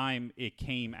the time it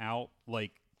came out,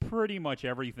 like pretty much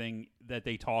everything that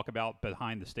they talk about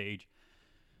behind the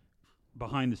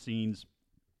scenes,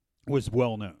 was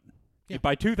well known. Yeah.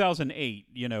 By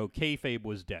 2008, kayfabe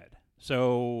was dead.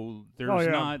 So there's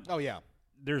yeah. not. Oh yeah,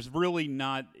 There's really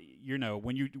not,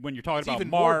 when you're talking It's about even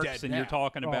more marks dead and now. you're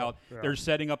talking Oh, about yeah. they're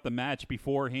setting up the match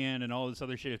beforehand and all this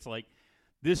other shit. It's like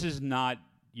this is not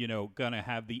gonna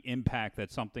have the impact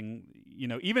that something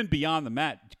even Beyond the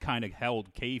Mat kind of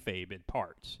held kayfabe at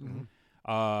parts.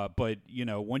 But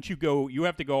once you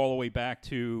have to go all the way back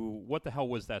to what the hell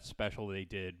was that special they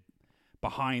did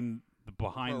behind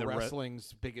Pro the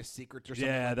wrestling's biggest secrets or something.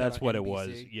 yeah, like that's that on what it NBC.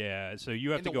 was. Yeah, so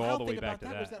you have And to the go all wild the thing way back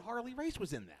about to was that Harley Race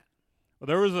was in that. Well,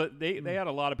 there was they had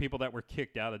a lot of people that were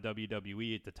kicked out of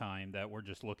WWE at the time that were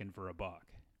just looking for a buck.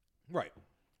 Right.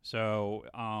 So,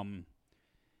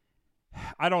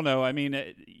 I don't know. I mean,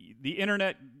 the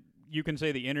internet. You can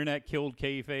say the internet killed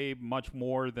kayfabe much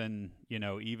more than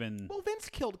even. Well, Vince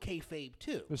killed kayfabe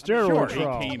too. The I steroid mean, Sure,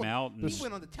 trial. he came out and He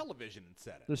went on the television and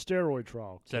said it. The steroid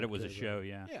trial. said it was a Okay, show.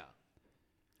 Yeah, Yeah.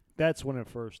 That's when it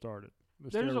first started.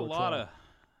 The there's a steroid lot trial. of.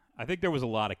 I think there was a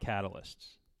lot of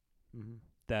catalysts Mhm.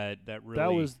 that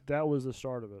really. That was the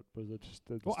start of it. Was it just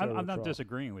the Well, steroid I'm not trial.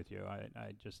 disagreeing with you.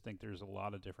 I just think there's a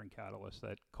lot of different catalysts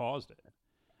that caused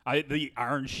it. The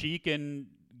Iron Sheik and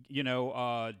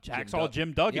Hacksaw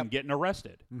Jim Duggan Yep. getting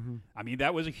arrested. Mm-hmm. I mean,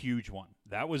 that was a huge one.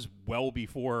 That was well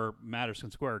before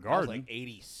Madison Square That was Garden. like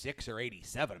 86 or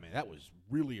 87. I mean, that was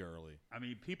really early. I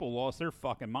mean, people lost their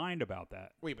fucking mind about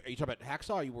that. Wait, are you talking about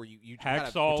Hacksaw? Or you Hacksaw kind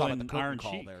of talking and about the curtain Iron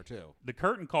call Sheik. there too. The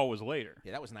curtain call was later,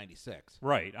 Yeah, that was 96.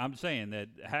 right? I'm saying that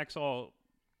Hacksaw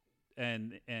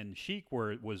and Sheik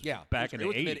was Yeah, back it in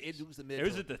was the mid- 80s. it was the mid. It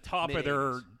was at the top of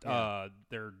mid-80s.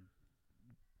 their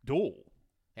duel.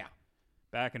 Yeah.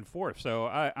 Back and forth. So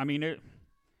I mean, if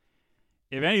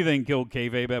anything killed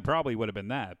kayfabe, it probably would have been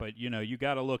that. But you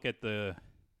got to look at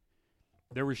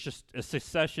there was just a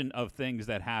succession of things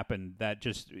that happened that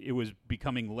it was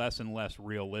becoming less and less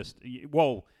realistic.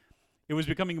 Well, it was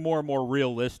becoming more and more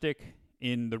realistic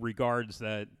in the regards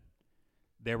that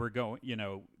they were going.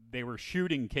 They were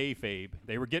shooting kayfabe.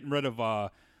 They were getting rid of the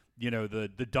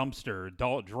dumpster,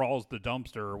 draws the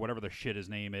dumpster or whatever the shit his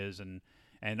name is,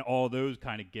 and all those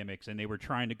kind of gimmicks, and they were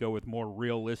trying to go with more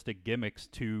realistic gimmicks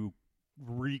to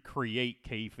recreate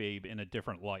kayfabe in a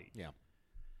different light.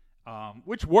 Yeah.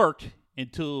 Which worked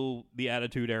until the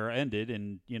Attitude Era ended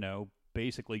in,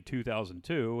 basically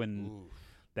 2002, and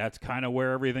that's kind of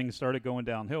where everything started going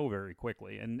downhill very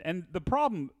quickly. And the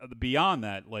problem beyond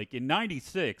that, like in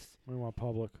 96, We want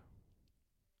public.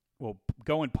 well,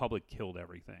 going public killed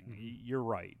everything. You're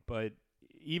right. But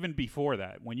even before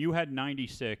that, when you had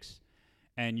 96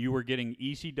 and you were getting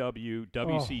ECW,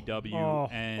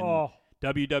 WCW, and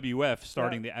WWF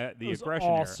starting the It was aggression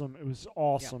era. awesome. It was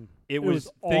awesome. It was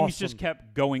things just awesome.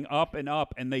 kept going up and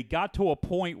up, and they got to a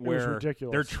point was where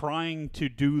ridiculous. they're trying to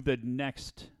do the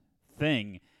next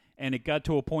thing, and it got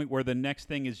to a point where the next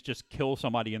thing is just kill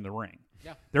somebody in the ring.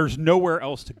 Yeah. There's nowhere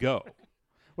else to go.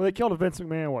 Well, they killed Vince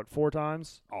McMahon, what, 4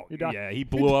 times? Oh, He died. yeah, he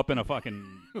blew up in a fucking.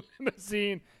 In the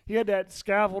scene, he had that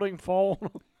scaffolding fall.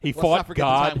 He Let's not fought forget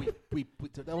God. the time we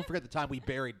don't forget the time we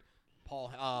buried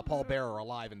Paul Bearer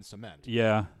alive in cement.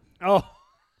 Yeah, Oh.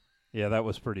 yeah, that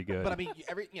was pretty good. But I mean,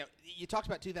 you talked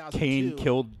about 2002. Kane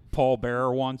killed Paul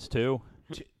Bearer once too.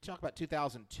 Talk about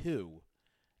 2002.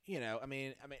 I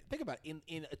mean, think about it.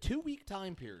 In a 2-week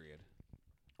time period,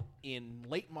 in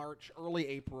late March, early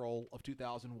April of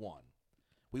 2001,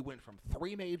 we went from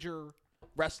 3 major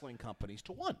wrestling companies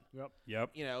to 1.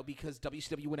 Yep. Because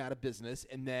WCW went out of business,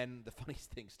 and then the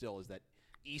funniest thing still is that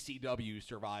ECW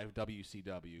survived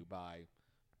WCW by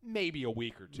maybe a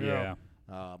week or 2. Yeah.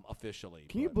 Officially.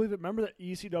 Can you but- believe it? Remember that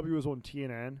ECW was on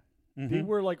TNN? They Mhm.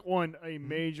 were like on a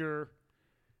major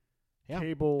Yeah.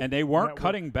 cable. And they weren't network.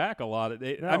 cutting back a lot of.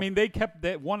 No. I mean, they kept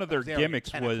that. One of their They were at gimmicks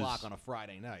 10 was, o'clock on a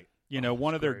Friday night.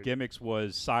 one of their great. gimmicks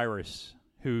was Cyrus,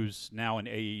 who's now in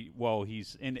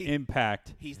he's in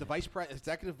Impact, He's the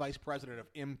executive vice president of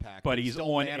Impact, but he's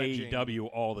still on managing- AEW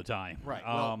all the time. Right.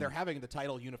 Well, they're having the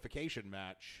title unification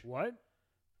match. What?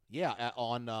 Yeah,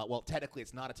 technically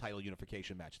it's not a title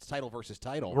unification match. It's title versus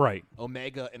title. Right.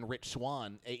 Omega and Rich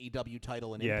Swann, AEW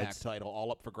title and Yeah, Impact it's- title,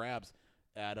 all up for grabs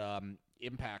at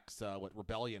Impact's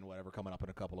Rebellion, whatever, coming up in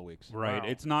a couple of weeks. Right. Wow.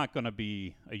 It's not going to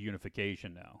be a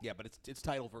unification now. Yeah, but it's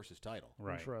title versus title.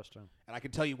 Right. Interesting. And I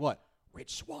can tell you what,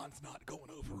 Rich Swann's not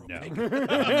going over No.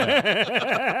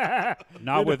 Omega.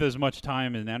 Not with as much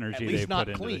time and energy least they not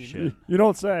put into clean. this shit. You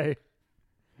don't say.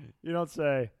 You don't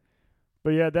say.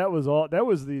 But yeah, that was all. That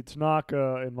was the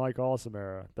Tanaka and Mike Awesome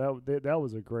era. That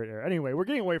was a great era. Anyway, we're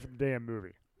getting away from the damn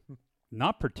movie.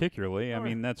 Not particularly. I All right.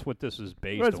 mean, that's what this is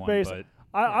based Well, it's on. based- But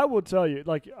I will tell you,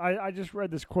 like I just read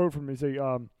this quote from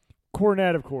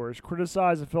Cornette, of course,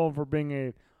 criticized the film for being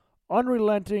a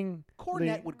unrelenting.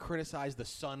 Cornette would criticize the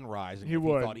sunrise if He he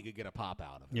would. thought he could get a pop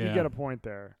out of it. Yeah. You get a point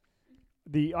there.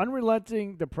 The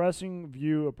unrelenting, depressing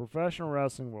view of professional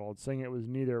wrestling world, saying it was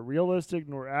neither realistic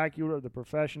nor accurate of the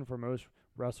profession for most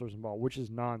wrestlers involved, which is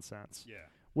nonsense. yeah.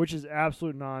 Which is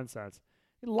absolute nonsense.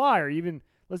 You liar. Even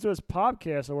let's do this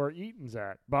podcast of where Eaton's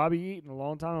at. Bobby Eaton, a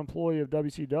longtime employee of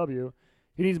WCW,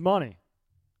 he needs money.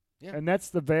 Yeah. And that's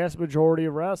the vast majority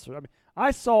of wrestlers. I mean,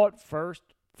 I saw it first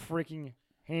freaking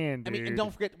hand, I dude. mean, and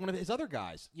don't forget one of his other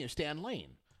guys, Stan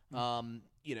Lane. One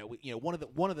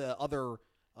of the other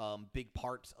big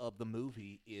parts of the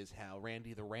movie is how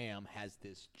Randy the Ram has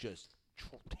this just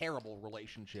terrible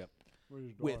relationship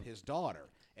with his daughter.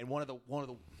 And one of the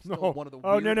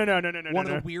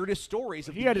no. weirdest stories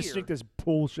of He the had to year sneak this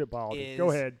bullshit politics. Go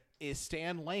ahead. is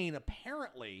Stan Lane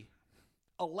apparently,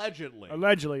 allegedly,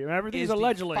 Allegedly. Everything's is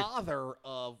allegedly. the father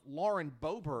of Lauren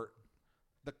Boebert,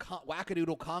 the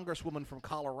wackadoodle congresswoman from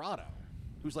Colorado,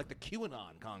 who's like the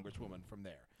QAnon congresswoman from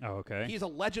there. Oh, okay. He's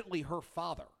allegedly her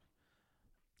father.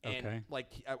 And Okay.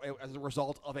 as a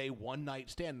result of a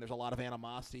one-night stand, there's a lot of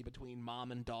animosity between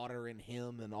mom and daughter and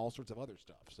him and all sorts of other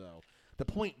stuff. So the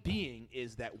point being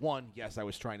is that, one, yes, I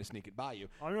was trying to sneak it by you.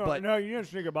 I know, but no, you didn't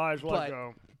sneak a by as well. but,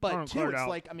 Go. but Clear two, it it's out.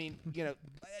 like, I mean,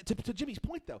 to Jimmy's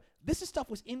point, though, this is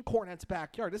stuff was in Cornette's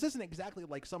backyard. This isn't exactly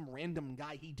like some random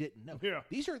guy he didn't know. Yeah.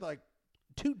 These are like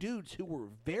two dudes who were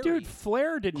very Dude,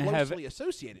 Flair didn't have closely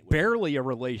associated with barely a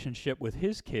relationship with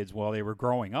his kids while they were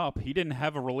growing up. He didn't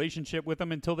have a relationship with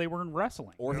them until they were in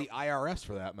wrestling. or the IRS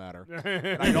for that matter.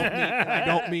 And I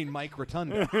don't mean Mike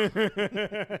Rotunda.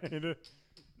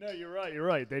 No, you're right. You're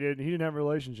right. He didn't have a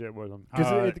relationship with him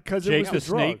because Jake it the was a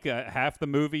drug. Snake, half the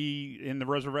movie in the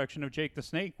resurrection of Jake the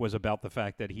Snake was about the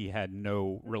fact that he had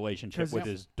no relationship 'Cause with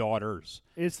it's- his daughters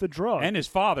It's the drug. and his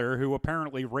father, who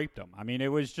apparently raped him. I mean, it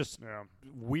was just yeah,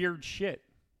 weird shit.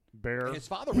 bear. And his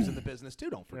father was in the business too,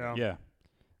 don't forget. Yeah. Yeah.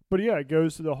 But yeah, it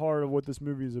goes to the heart of what this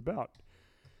movie is about.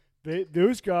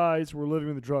 Those guys were living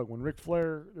with the drug. When Ric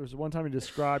Flair, there was one time he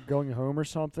described going home or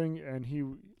something, and he,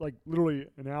 like, literally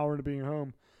an hour into being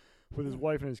home with his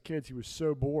wife and his kids, he was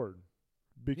so bored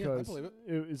because believe it.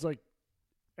 it was like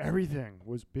everything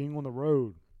was being on the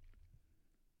road,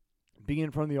 being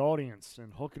in front of the audience,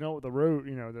 and hooking up with the road.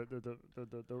 You know,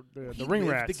 the He ring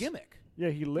lived rats. the gimmick. Yeah,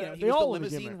 he He lived. was They the all lived the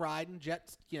limousine gimmick. riding,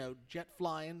 jet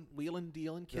flying, wheeling,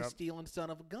 dealing, kiss Yep. stealing son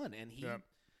of a gun. And he,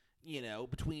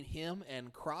 Yep. between him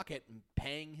and Crockett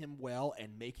paying him well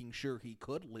and making sure he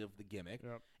could live the gimmick,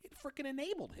 Yep. it freaking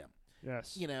enabled him.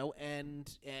 Yes.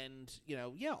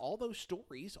 All those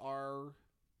stories are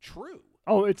true.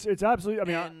 Oh, it's absolutely. I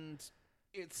mean, and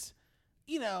it's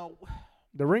you know,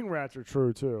 The ring rats are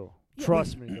true too. Yeah,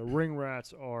 Trust me, the ring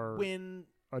rats are when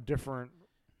a different.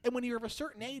 and when you're of a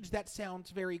certain age, that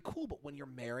sounds very cool. But when you're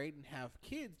married and have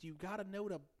kids, you got to know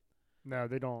No,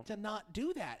 they don't. to not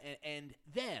do that. And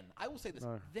then I will say this: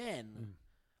 No. then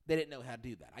they didn't know how to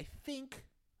do that. I think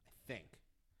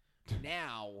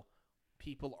now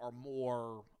people are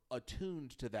more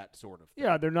attuned to that sort of thing.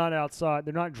 Yeah, they're not outside.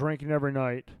 They're not drinking every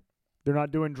night. They're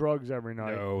not doing drugs every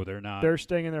night. No, they're not. They're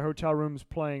staying in their hotel rooms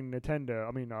playing Nintendo.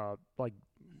 I mean, like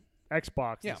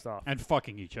Xbox Yeah. and stuff. and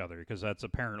fucking each other, because that's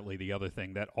apparently the other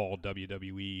thing that all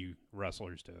WWE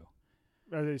wrestlers do.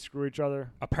 They screw each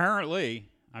other. Apparently,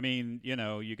 I mean,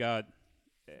 you got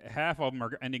half of them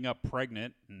are ending up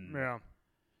pregnant. And, Yeah.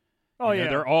 Oh yeah.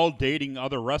 they're all dating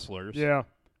other wrestlers. Yeah.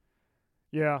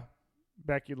 Yeah.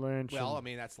 Becky Lynch. Well, and- I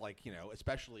mean, that's like,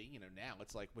 especially, now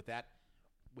it's like with that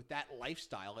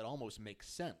lifestyle, it almost makes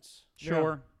sense.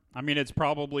 Sure. I mean, it's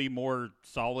probably more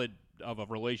solid of a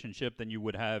relationship than you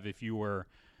would have if you were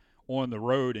on the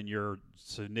road and your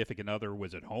significant other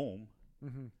was at home.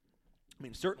 Mhm. I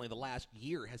mean, certainly the last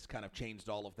year has kind of changed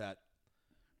all of that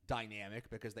dynamic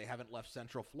because they haven't left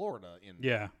Central Florida in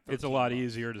Yeah, it's a 13 lot months.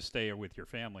 easier to stay with your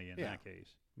family in Yeah. that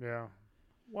case. Yeah.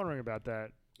 Wondering about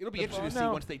that. It'll be The- interesting to see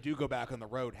no. once they do go back on the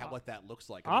road what that looks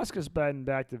like. I mean, Asuka's been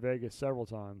back to Vegas several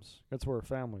times. That's where her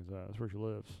family's at. That's where she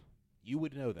lives. you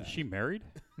would know that. Is she married?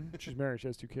 She's married. She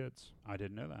has 2 kids. I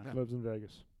didn't know that. Yeah. Lives in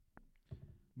Vegas.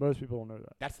 Most people don't know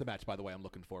that. That's the match, by the way, I'm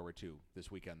looking forward to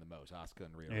this weekend the most. Asuka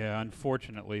and Rhea. Yeah,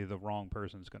 unfortunately, the wrong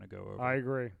person's going to go over. I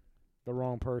agree. The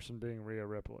wrong person being Rhea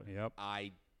Ripley. Yep.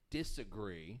 I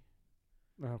disagree,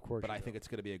 No, of course. but you I do. think it's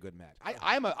going to be a good match.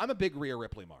 I'm a big Rhea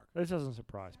Ripley mark, This doesn't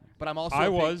surprise me. but I'm also I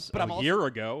a big, was but I'm a also, year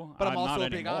ago. but I'm also not a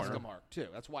big anymore. Asuka mark too.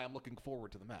 That's why I'm looking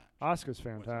forward to the match. Asuka's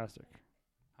fantastic.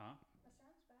 Huh?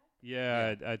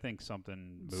 Yeah, I think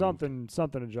something moved.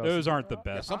 Something adjusted. Those aren't the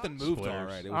Yeah, best. something moved all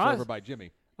splitters. right. It was As- over by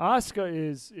Jimmy. Asuka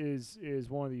is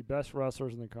one of the best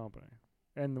wrestlers in the company,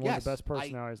 and one of Yes, the best I-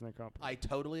 personalities in the company. I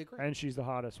totally agree. And she's the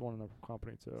hottest one in the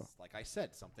company too. Like I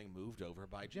said, something moved over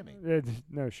by Jimmy.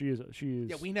 No, she is. She is.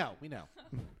 Yeah, we know.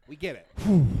 We get it.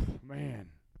 Man.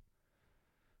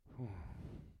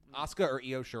 Asuka or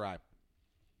Io Shirai?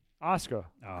 Asuka.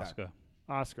 Asuka.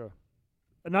 Asuka.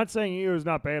 I'm not saying Io's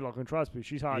not bad looking. Trust me,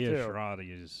 she's hot Io too.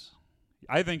 Shirai is.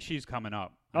 I think she's coming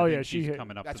up. Oh, I yeah, think she she's hit-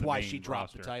 coming up. That's to the why main she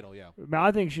dropped the roster. title. Yeah,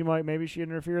 I think she might. Maybe she'd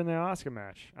interfere in the Asuka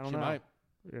match. I don't she know. might.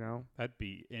 You know. That'd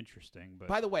be interesting. But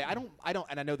By the way, I don't,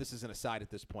 and I know this is an aside at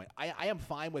this point. I am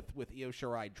fine with Io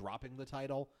Shirai dropping the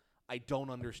title. I don't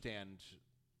understand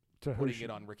To who putting she,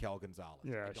 it on Raquel Gonzalez.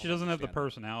 Yeah, I don't she doesn't have the understand that.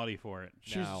 personality for it.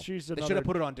 She's No. she's They should another have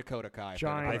put it on Dakota Kai. if they're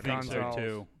giant gonna I put it think on so Gonzalez.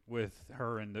 too. With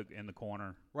her in the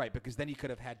corner. Right, because then you could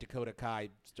have had Dakota Kai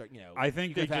start. I think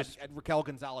you could they have just- had Raquel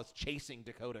Gonzalez chasing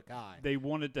Dakota Kai. They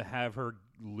wanted to have her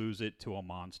lose it to a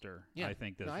monster. Yeah. I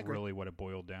think No, that's I agree. really what it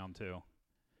boiled down to.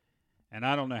 And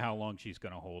I don't know how long she's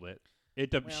going to hold it.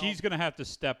 Well- She's going to have to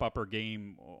step up her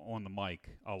game on the mic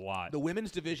a lot. The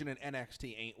women's division in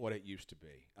NXT ain't what it used to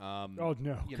be. Oh no,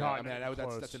 God, I mean, not I know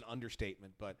that's close. an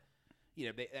understatement, but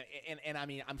they and I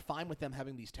mean, I'm fine with them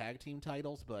having these tag team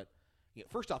titles, but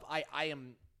first off, I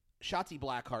am Shotzi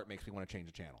Blackheart makes me want to change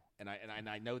the channel, and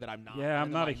I know that I'm not. Yeah, I'm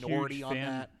in not the a minority huge on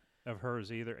fan that. of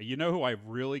hers either. You know who I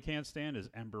really can't stand is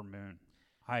Ember Moon.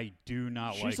 I do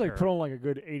not She's like like her. put on like a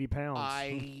good 80 pounds.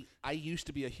 I used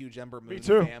to be a huge Ember Moon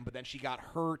too. fan, but then she got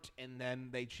hurt, and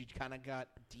then she kind of got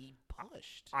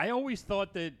depushed. I always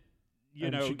thought that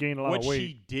And she gained a lot what of weight.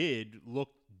 she did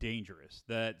looked dangerous.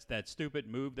 That stupid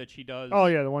move that she does. Oh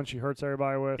yeah, the one she hurts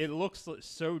everybody with. It looks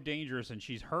so dangerous, and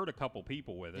she's hurt a couple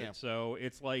people with it. Yeah. So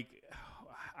it's like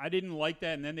I didn't like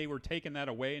that, and then they were taking that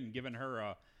away and giving her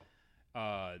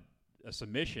a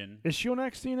submission. Is she on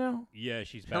NXT now? Yeah,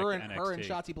 she's back Her to and NXT. her and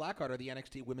Shotzi Blackheart are the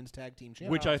NXT Women's Tag Team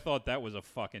Champions. which I thought that was a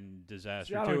fucking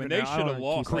disaster See, I don't too, even and they know. I should don't have keep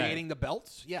lost. track. that. creating the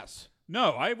belts. Yes,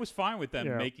 No, I was fine with them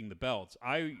Yeah. making the belts.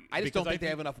 I I just because don't think they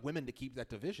have enough women to keep that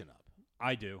division up.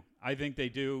 I do. I think they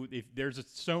do. If there's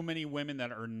so many women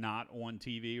that are not on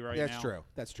TV right now. That's true.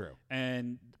 That's true.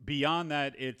 And beyond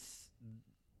that,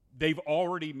 they've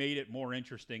already made it more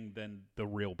interesting than the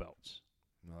real belts.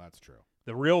 No, that's true.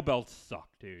 The real belts suck,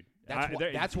 dude.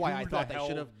 That's why I who thought the they hell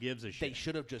should have gives a They shit.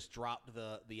 should have just dropped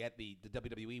the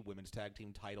WWE Women's Tag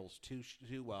Team titles to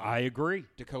I agree.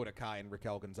 Dakota Kai and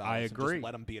Raquel Gonzalez. I And agree. just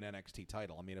let them be an NXT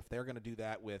title. I mean, if they're going to do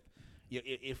that with,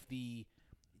 if the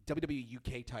WWE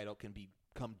UK title can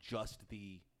become just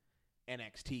the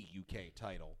NXT UK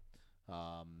title,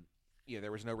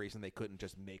 there was no reason they couldn't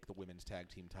just make the Women's Tag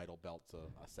Team title belts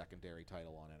a secondary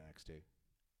title on NXT.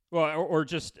 Well, or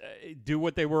just do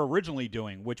what they were originally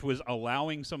doing, which was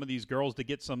allowing some of these girls to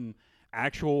get some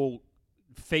actual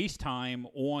FaceTime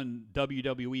on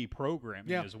WWE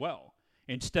programming as well,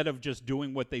 instead of just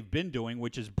doing what they've been doing,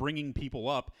 which is bringing people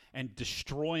up and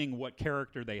destroying what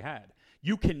character they had.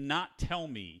 You cannot tell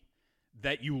me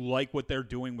that you like what they're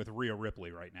doing with Rhea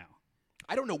Ripley right now.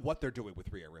 I don't know what they're doing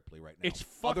with Rhea Ripley right now. It's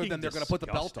fucking other than they're going to put the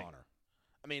belt disgusting. on her.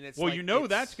 I mean, it's Well, like, you know it's,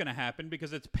 that's going to happen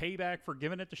because it's payback for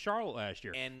giving it to Charlotte last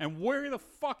year. And where the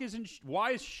fuck isn't?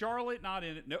 Why is Charlotte not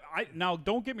in it? No, now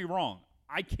don't get me wrong.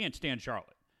 I can't stand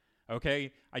Charlotte.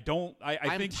 Okay, I don't.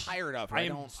 I'm think tired of her.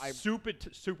 I'm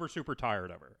super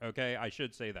tired of her. Okay, I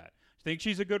should say that. I think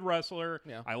she's a good wrestler.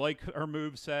 Yeah. I like her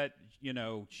moveset. You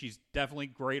know, she's definitely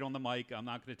great on the mic. I'm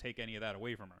not going to take any of that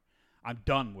away from her. I'm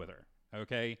done with her.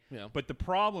 Okay. Yeah. But the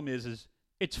problem is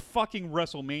it's fucking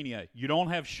WrestleMania. You don't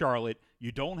have Charlotte.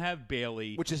 You don't have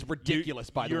Bailey. which is ridiculous,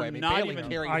 by the way. I mean, not Bailey even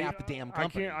carrying half the damn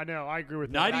company. I know. I agree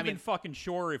with Not that. even fucking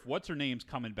sure if what's her name's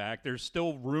coming back. There's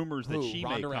still rumors that Who, she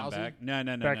Ronda may come Rousey? back.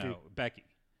 No, Becky. Becky.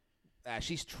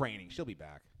 She's training. She'll be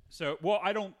back. So, well,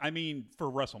 I mean, for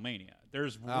WrestleMania.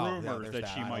 There's rumors there's that that.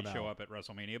 she I might don't show know. up at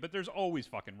WrestleMania, but there's always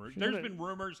fucking rumors. She There's didn't- been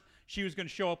rumors she was going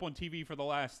to show up on TV for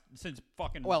since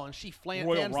fucking Well, and she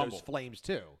Royal fans Rumble. those flames,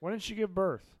 too. When did she give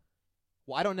birth?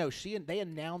 Well, I don't know. They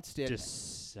announced it.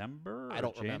 December or I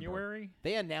don't remember. January?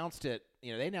 They announced it.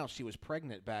 You know, they announced she was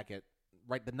pregnant back at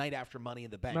the night after Money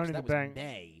in the Bank. Money So in that the was Bank.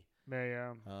 May. May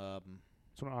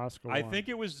it's when Oscar I won. think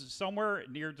it was somewhere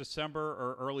near December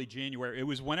or early January. It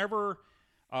was whenever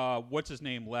what's his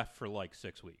name left for like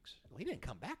 6 weeks. Well, he didn't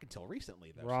come back until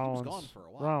recently, though. Rollins. So he was gone for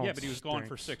a while. Rollins Yeah, but he was gone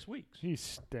for stinks. 6 weeks. He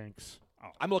stinks.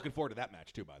 I'm looking forward to that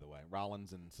match, too, by the way.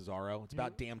 Rollins and Cesaro. It's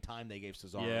about damn time they gave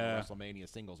Cesaro Yeah. a WrestleMania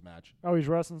singles match. Oh, he's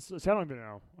wrestling. See, I don't even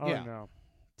know. I Yeah. don't know.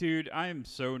 Dude, I am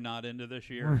so not into this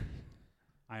year.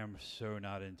 I am so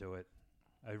not into it.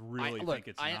 I really think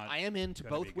it's not. I am into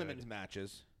gonna both be good. women's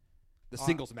matches. The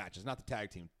singles matches, not the tag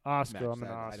team. Oscar. match. I'm in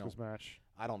I Oscar's don't- match.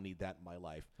 I don't need that in my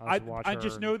life. I just watch I her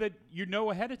just and- know that you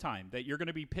know ahead of time that you're going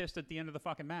to be pissed at the end of the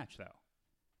fucking match, though.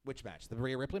 Which match? The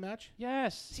Rhea Ripley match?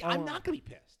 Yes. See, I'm not going to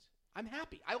be pissed. I'm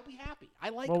happy. I'll be happy. I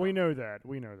like Well, her. we know that.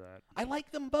 We know that. I like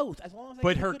them both, as long as I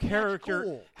But get a her good match, character,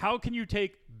 cool. how can you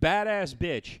take badass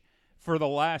bitch for the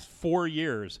last 4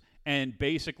 years and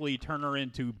basically turn her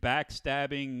into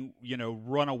backstabbing,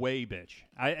 runaway bitch?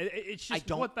 It's just,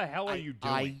 what the hell are you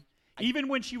doing? Even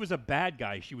when she was a bad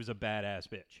guy, she was a badass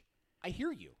bitch. I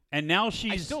hear you. And now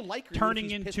she's still like her, turning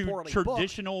even if she's into piss-poorly booked.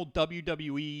 traditional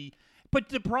WWE. But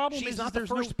the problem She's is not the there's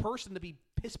first no, person to be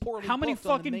piss poorly how many booked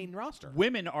on the fucking main roster.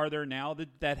 women are there now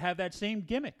that have that same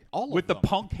gimmick? All of with the them,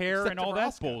 punk hair except and all for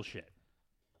that Asuka. bullshit.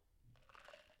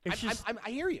 It's just, I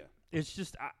hear you. it's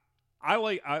just, I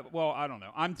don't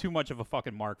know. I'm too much of a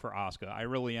fucking mark for Asuka. I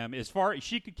really am. As far as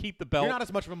she could keep the belt You're not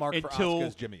as much of a mark for until- Asuka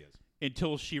as Jimmy is.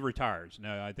 until she retires.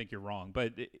 No, I think you're wrong.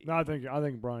 But No, I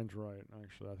think Brian's right.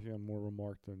 Actually, I think I'm more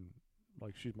remarked than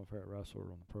she's my favorite wrestler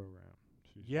on the program.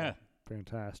 She's Yeah.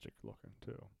 fantastic looking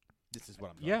too. This is what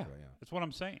I'm talking yeah, about. Yeah. that's what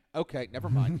I'm saying. Okay, never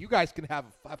mind. You guys can have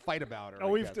a fight about her. Oh,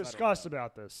 I we've guess. I don't discussed know.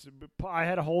 about this. I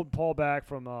had to hold Paul back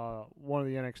from one of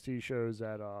the NXT shows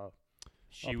at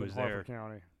She up was in Harford there,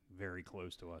 County. very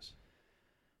close to us.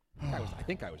 I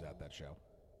think I was at that show.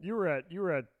 You were at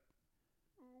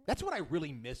That's what I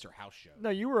really miss, her house show. no,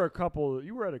 you were at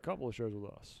a couple of shows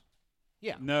with us.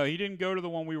 Yeah. No, he didn't go to the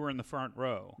one we were in the front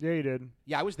row. Yeah, you did.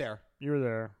 Yeah, I was there. You were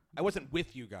there. I wasn't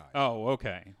with you guys. Oh,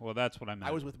 okay. Well, that's what I meant.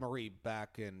 I was with Marie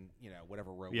back in,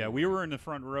 whatever row. Yeah, we were in the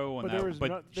front row on But that there one. was But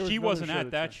no- there was she another wasn't show at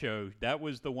that that show. That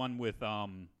was the one with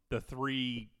the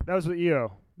three. That was with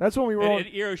EO. That's when we were on. And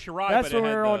Io Shirai, That's but when it we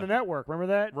had were on the network.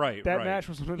 Remember that? Right, That right. match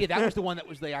was. Yeah, that was the one that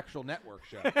was the actual network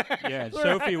show. Yeah,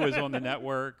 Sophie was on the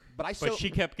network, But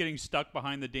she kept getting stuck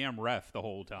behind the damn ref the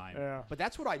whole time. Yeah. But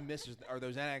that's what I miss are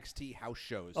those NXT house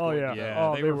shows. Oh going yeah. to- Yeah,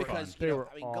 oh, they they were were. fun. Because They were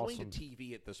going to awesome.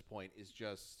 TV at this point is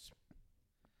just.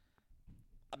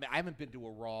 I mean, I haven't been to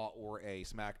a Raw or a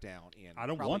SmackDown in I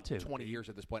don't probably want to. 20 years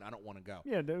at this point. I don't want to go.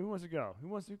 Yeah, who wants to go?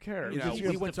 Who cares? You know, Because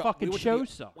we went the to fucking we went show to the,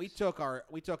 sucks.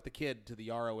 We took the kid to the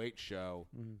ROH show,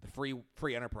 the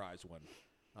free Enterprise one,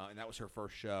 and that was her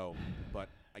first show. But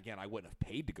again, I wouldn't have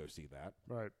paid to go see that.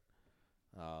 Right.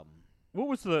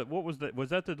 Was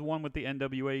that the one with the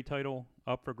NWA title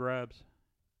up for grabs?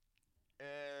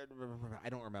 I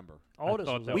don't remember. Aldis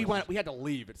thought was that on. We had to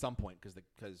leave at some point because the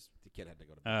kid had to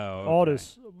go to bed. Oh, okay.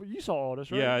 Aldis. You saw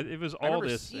Aldis, right? Yeah, it was I remember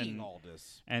Aldis, seeing and,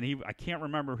 Aldis. and I can't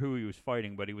remember who he was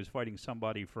fighting, but he was fighting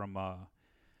somebody from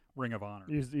Ring of Honor.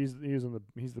 He's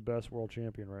the best world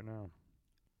champion right now.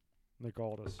 Nick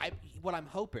Aldis. What I'm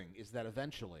hoping is that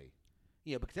eventually,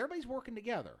 because everybody's working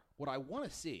together. What I want to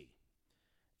see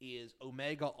is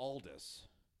Omega Aldis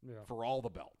Yeah. for all the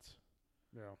belts.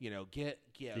 Yeah. You know, get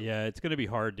Yeah, it's going to be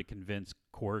hard to convince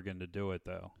Corgan to do it,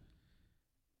 though.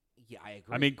 Yeah, I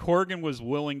agree. I mean, Corgan was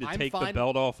willing to I'm take the fine-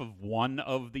 belt off of one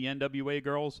of the NWA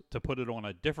girls to put it on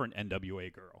a different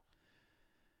NWA girl.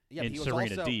 yeah, in he was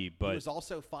Serena also, Deeb, but- he was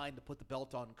also fine to put the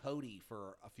belt on Cody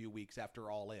for a few weeks after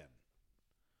All In.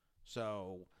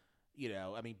 So, you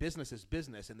know, I mean, business is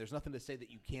business, and there's nothing to say that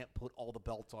you can't put all the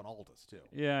belts on Aldis too.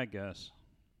 Yeah, I guess.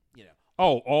 You know,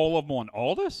 Oh, all of them on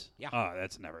Aldis? Yeah. Oh,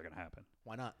 that's never going to happen.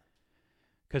 why not?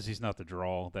 Because he's not the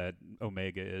draw that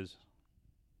Omega is.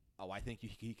 Oh, I think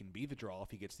he can be the draw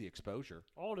if he gets the exposure.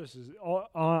 Aldis is, and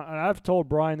I've told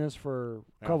Brian this for a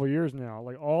Yeah. couple of years now.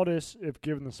 Like Aldis, if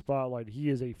given the spotlight, he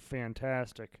is a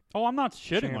fantastic. Oh, I'm not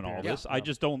shitting on Champion. Aldis. Yeah. I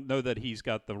just don't know that he's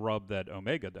got the rub that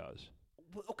Omega does.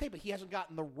 Well, okay, but he hasn't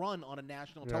gotten the run on a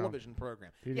national Yeah. television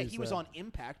program. He Yeah, needs he was that. on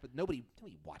Impact, but nobody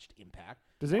watched Impact.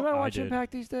 Does anybody I watch did.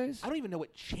 Impact these days? I don't even know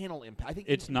what channel Impact. I think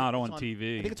It's not on I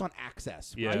TV. think it's on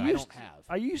Access. Yeah. which I I used don't have.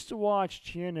 I used to watch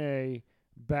TNA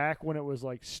back when it was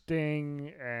like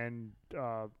Sting and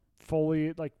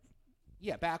Foley, like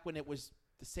Yeah, back when it was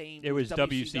the same. It was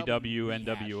WCW, rehash,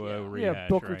 NWO yeah. rehash,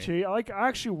 Booker right? T. I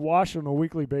actually watched it on a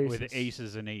weekly basis. With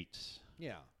aces and eights.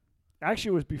 Yeah. Actually,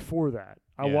 it was before that.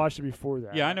 I Yeah. watched it before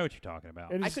that. Yeah, I know what you're talking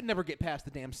about. It I is- could never get past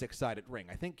the damn six-sided ring.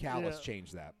 I think Callis Yeah.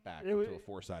 changed that back It wa- to a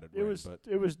four-sided It ring. was but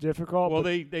it was difficult. Well,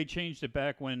 but they changed it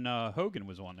back when Hogan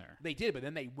was on there. they did, but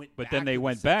then they went. But back then they to the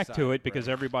went back to six-sided it because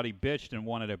ring, everybody bitched and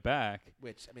wanted it back.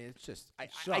 Which I mean, it's just I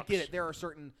sucks. get it. There are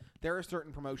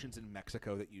certain promotions in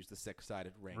Mexico that use the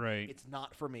six-sided ring. Right. It's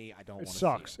not for me. I don't want it to.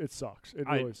 sucks. It sucks. It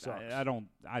really sucks. I don't.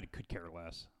 I could care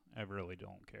less. I really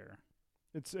don't care.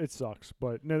 It sucks.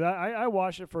 But no, that I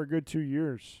watched it for a good 2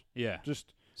 years. Yeah.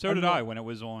 Just So did not- I when it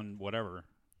was on whatever.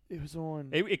 it was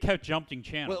on. It kept jumping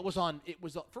channels. Well, it was on. It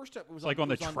was first. It was like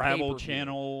on it the was Travel pay-per-view.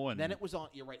 Channel, and Then it was on.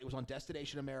 You're right. It was on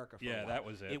Destination America. For a yeah, while. that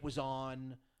was it. It was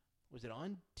on. Was it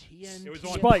on TNT? It was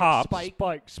on Spike, Pop.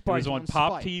 Spike, It Spike. was on on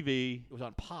Pop Spike. TV. It was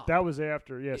on Pop. That was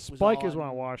after. Yeah, It was Spike is when I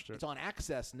on- watched it. It's on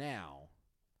Access now.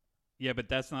 Yeah, but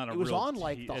that's not a It was real on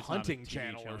like the that's not a Hunting TV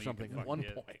Channel channel or you something can at one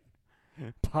fucking get. point.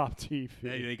 Pop TV.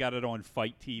 They got it on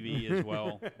Fight TV as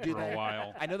well Did for they? a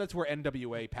while. I know that's where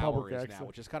NWA Power Public is access. now,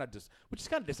 which is kind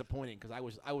of disappointing because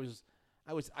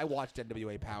I watched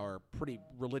NWA Power pretty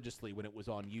religiously when it was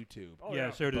on YouTube. Oh,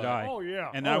 Yeah, so did But- I. Oh yeah.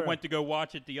 And oh, I yeah. went to go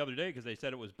watch it the other day because they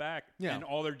said it was back. Yeah. And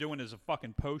all they're doing is a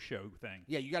fucking post show thing.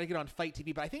 Yeah, you got to get on Fight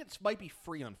TV, but I think it might be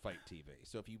free on Fight TV.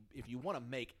 So if you want to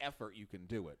make effort, you can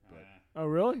do it. But Oh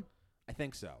really? I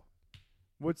think so,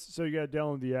 So you got to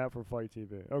download the app for Fight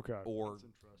TV. Okay. or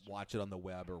watch it on the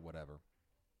web or whatever.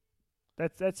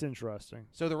 That's interesting.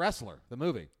 So The Wrestler, the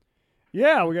movie.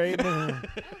 Yeah, we got 8 minutes,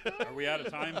 Are we out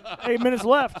of time? 8 minutes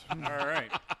left. All right.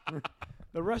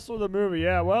 The wrestler of the movie.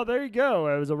 Yeah. Well, there you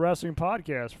go. It was a wrestling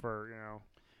podcast for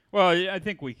Well, I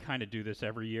think we kind of do this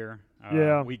every year.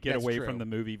 Yeah. We get That's away true. from the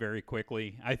movie very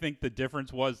quickly. I think the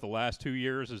difference was the last 2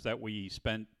 years is that we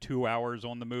spent 2 hours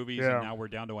on the movies, Yeah. and now we're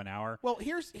down to an hour. Well,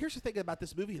 here's the thing about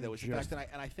this movie though is the Just-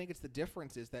 fact, and I think it's the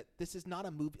difference is that this is not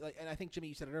a movie. Like, and I think Jimmy,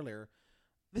 you said it earlier.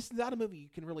 This is not a movie you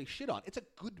can really shit on. It's a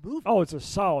good movie. Oh, it's a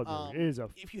solid movie. Um, It is a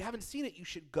If you haven't seen it, you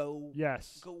should go.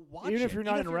 yes. Go watch Even it. if you're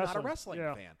not into a wrestling. wrestling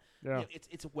Yeah. fan. Yeah. You know,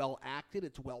 it's well acted.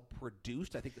 It's well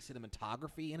produced. I think the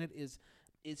cinematography in it is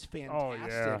fantastic.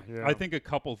 Oh yeah. I think a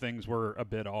couple things were a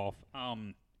bit off.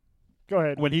 Go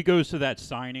ahead. When he goes to that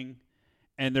signing,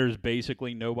 and there's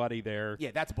basically nobody there,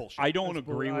 Yeah, that's bullshit. I don't That's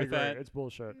bull- agree I with that. It's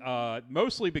bullshit.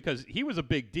 Mostly because he was a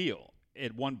big deal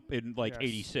in Yes.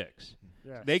 '86.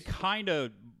 Yes. They kind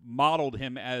of modeled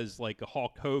him as like a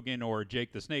Hulk Hogan or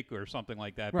Jake the Snake or something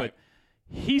like that. Right.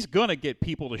 But he's gonna get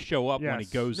people to show up when he Yes.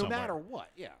 goes no somewhere. matter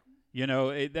what. Yeah. You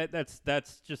know,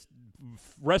 that's just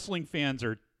wrestling fans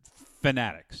are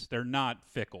fanatics. They're not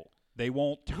fickle. They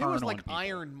won't turn If it was on like people.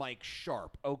 Iron Mike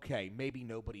Sharp, okay, maybe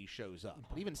nobody shows up.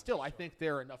 But even still, I think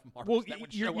there are enough marks Well, that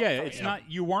would you're- show up. yeah, for it's him. not.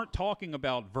 You weren't talking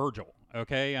about Virgil,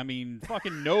 okay? I mean,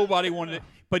 fucking nobody wanted it.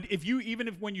 But even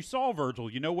if when you saw Virgil,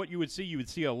 you know what you would see? You would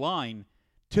see a line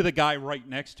to the guy right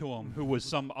next to him who was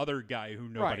some other guy who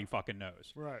nobody Right. fucking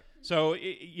knows. right. So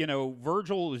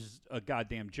Virgil is a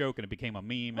goddamn joke, and it became a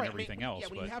meme and Right, I mean, everything else. Yeah,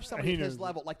 when but you have somebody He at his knows.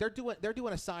 level, like they're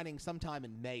doing a signing sometime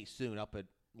in May soon up at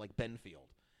like Benfield,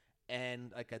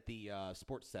 and like at the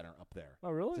Sports Center up there. Oh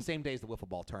really? It's the same day as the wiffle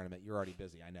ball tournament. You're already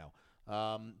busy, I know.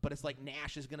 But it's like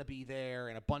Nash is going to be there,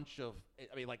 and a bunch of,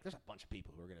 I mean, like there's a bunch of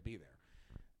people who are going to be there.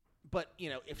 But you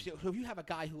know, if you have a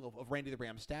guy who of Randy the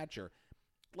Ram stature,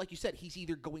 like you said, he's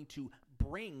either going to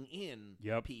bring in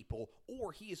Yep. people,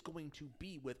 or he is going to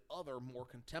be with other more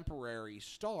contemporary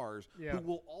stars Yeah. who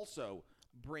will also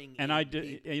bring. And in I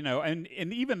did, people. and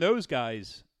even those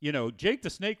guys, Jake the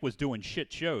Snake was doing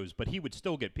shit shows, but he would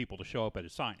still get people to show up at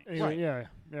his signing. Right.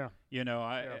 Yeah.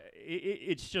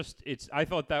 I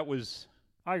thought that was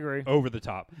I agree. over the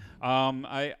top.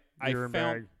 You're in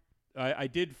bag. I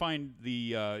did find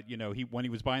the when he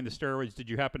was buying the steroids. Did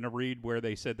you happen to read where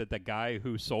they said that the guy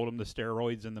who sold him the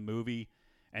steroids in the movie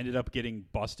ended up getting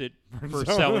busted for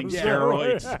selling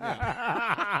steroids?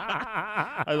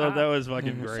 I thought that was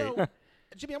fucking great. So,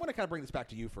 Jimmy, I want to kind of bring this back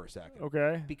to you for a second.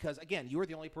 Okay. Because, again, you are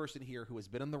the only person here who has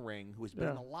been in the ring, who has been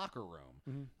in the locker room.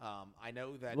 Mhm. I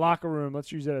know that. Locker room.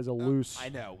 Let's use that as a loose. I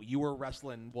know. You were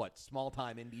wrestling,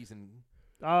 small-time indies in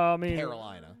I mean,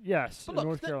 Carolina. Yes, But in look,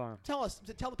 North Carolina. tell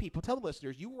the people, tell the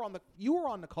listeners, you were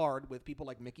on the card with people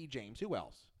like Mickey James. Who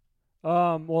else?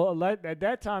 Well, at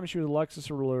that time she was Alexis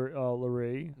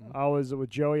Lurie. I was with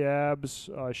Joey Abs,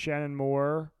 Shannon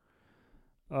Moore.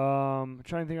 I'm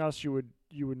trying to think else you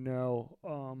would know.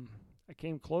 I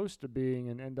came close to being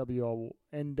an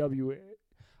NWA.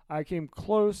 I came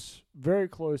close, very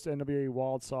close to NWA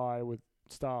Wildside with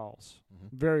Styles.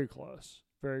 Very close,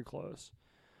 very close.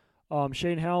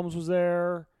 Shane Helms was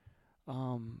there.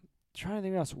 Trying to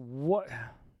think else. What?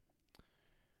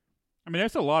 I mean,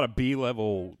 that's a lot of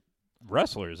B-level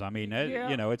wrestlers. I mean,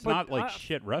 Yeah, it's but not like I-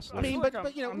 shit I wrestlers. feel but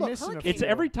like I'm look, missing a Hurricane- It's few.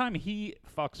 every time he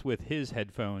fucks with his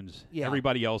headphones, Yeah.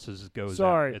 everybody else's goes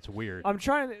Sorry. out. It's weird. I'm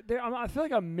trying to. I feel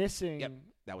like I'm missing. Yep.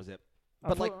 That was it. I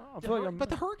But feel- I feel like I'm- but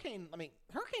the Hurricane. I mean,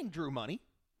 Hurricane drew money.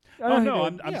 I don't no,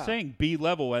 think I'm yeah. saying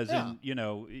B-level as Yeah.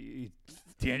 in,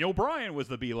 Daniel Bryan was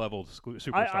the B-level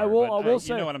superstar. I will- but, I will you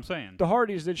say know what I'm saying. the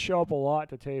Hardys did show up a lot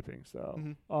to tapings though.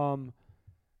 Mhm.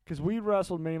 Because we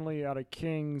wrestled mainly out of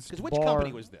King's. Because which Bar.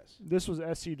 company was this? This was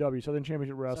SCW, Southern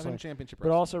Championship Wrestling. Southern Championship But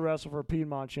Wrestling. also wrestled for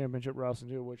Piedmont Championship Wrestling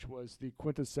too, which was the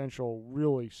quintessential,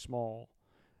 really small.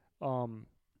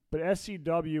 But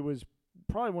SCW was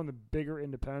probably one of the bigger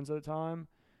independents at the time.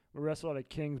 We wrestled out of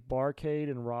King's Barcade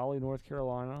in Raleigh, North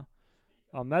Carolina.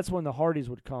 That's when the Hardys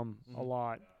would come a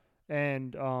lot.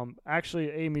 And actually,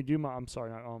 Amy Dumas, I'm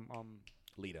sorry, not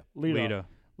Lita.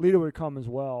 Lita would come as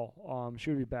well.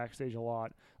 She would be backstage a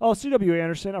lot. Oh, C.W.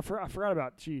 Anderson, I forgot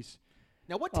about. Jeez,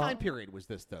 Now, what time period was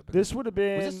this, though? Because- this would have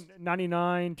been this-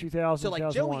 99, 2000, so, like,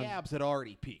 2001. Joey Abs had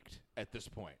already peaked at this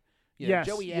point. Yes,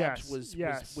 Joey Abs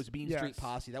yes, was Bean yes, Street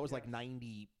Posse. That was like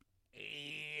 99.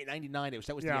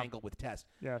 That was the Yeah. angle with Test.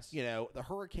 Yes. The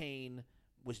Hurricane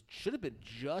should have been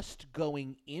just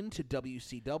going into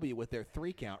WCW with their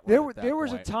 3 count. There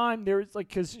was a time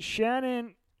because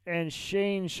Shannon and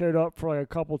Shane showed up for like a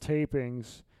couple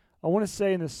tapings. I want to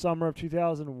say in the summer of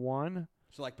 2001.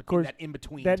 So like course, that in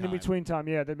between. That time. in between time,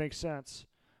 yeah, that makes sense.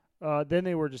 Then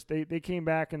they were just they came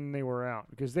back and they were out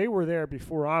because they were there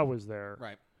before I was there.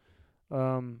 Right.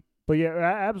 But yeah,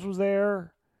 Abs was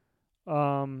there.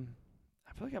 I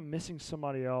feel like I'm missing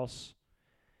somebody else.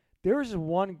 There was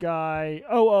one guy.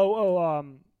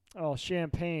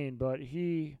 Champagne, but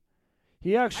he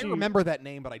actually. I remember that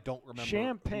name, but I don't remember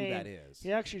Champagne. who that is.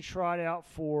 He actually tried out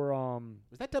for.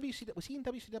 Was that WCW? Was he in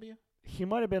WCW? He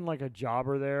might have been like a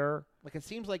jobber there. Like it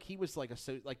seems like he was like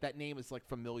that name is like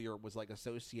familiar. Was like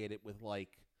associated with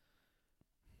like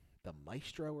the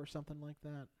Maestro or something like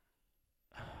that.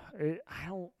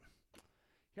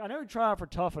 I know he tried out for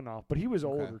Tough Enough, but he was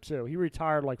older too. He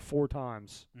retired like 4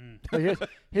 times. Mm. Like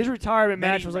his retirement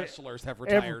Many match was like wrestlers have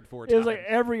retired 4 times. it was like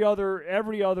every other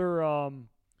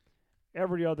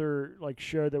like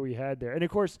show that we had there, and of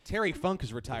course. Terry Funk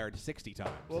has retired 60 times.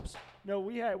 Whoops. No,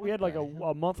 we had like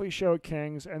a monthly show at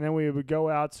King's, and then we would go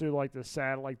out to like the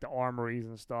the armories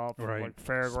and stuff, Right. like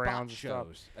fairgrounds Spot and stuff.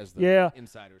 shows, as the Yeah.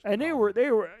 insiders. And they would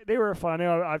call were fun. I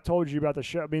know I've told you about the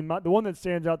show. I mean, the one that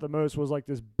stands out the most was like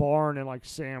this barn in like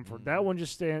Sanford. That one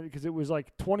just stands because it was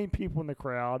like 20 people in the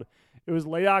crowd. It was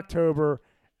late October,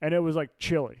 and it was like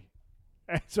chilly,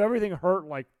 and so everything hurt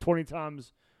like 20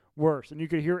 times worse, and you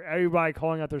could hear everybody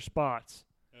calling out their spots.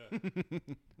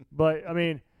 But I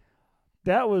mean,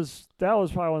 that was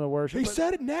probably one of the worst. They But-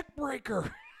 said a neck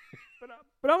breaker.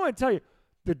 But I'm going to tell you,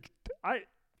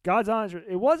 God's honest,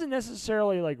 it wasn't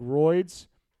necessarily like roids.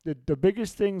 The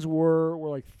biggest things were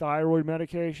like thyroid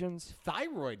medications.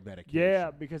 Thyroid medication.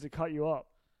 Yeah, because it cut you up.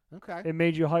 Okay. It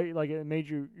made you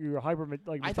you're hyper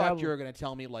like. I thought you were going to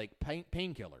tell me like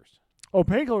painkillers. Oh,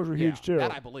 painkillers were Yeah, huge too.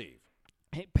 That I believe.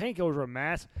 Painkillers were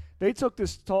massive. They took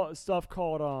this stuff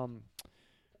called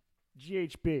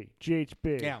GHB.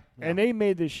 Yeah, And they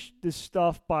made this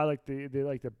stuff by like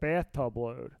the bathtub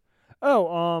load.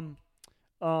 Oh,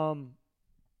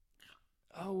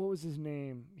 what was his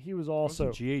name? He was also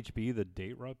Wasn't GHB the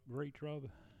rate rub?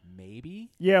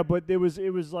 Maybe. yeah, but it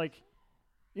was like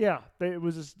it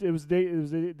was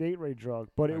a date rape drug,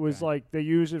 but it was Okay. like they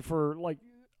use it for like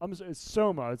it's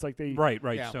soma. It's like they Right,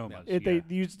 Yeah, somas. they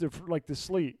used it for like to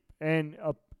sleep, and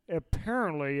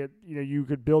apparently you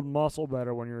could build muscle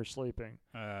better when you're sleeping.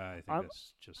 I think I'm-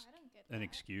 that's just I don't get that. an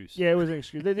excuse. Yeah, it was an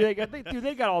excuse.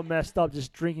 They got all messed up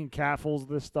just drinking catfuls of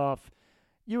this stuff.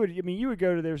 You would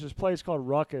go to there's this place called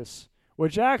Ruckus,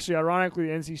 which actually, ironically,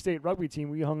 the NC State rugby team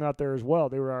we hung out there as well.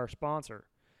 They were our sponsor,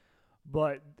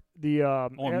 but the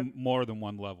On more than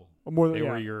one level. more than They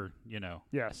yeah, were your,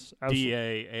 yes, absolutely.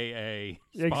 DA,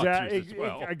 AA sponsors as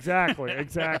well. Exactly.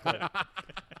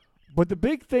 But the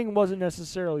big thing wasn't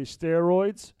necessarily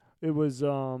steroids. It was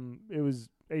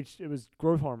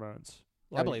growth hormones.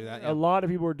 I believe that, yeah. A lot of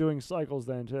people were doing cycles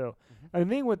then too. And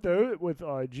the thing with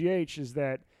GH is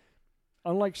that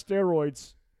unlike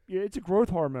steroids, it's a growth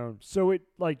hormone. So it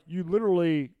you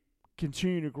literally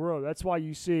continue to grow. That's why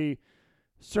you see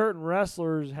certain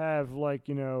wrestlers have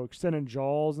extended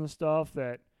jaws and stuff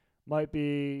that might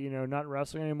be not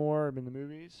wrestling anymore in the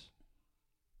movies.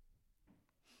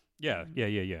 Yeah.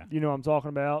 You know what I'm talking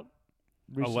about?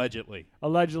 Allegedly.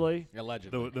 Allegedly.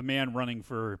 The man running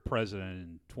for president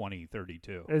in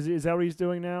 2032. Is that what he's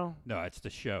doing now? No, it's the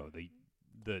show.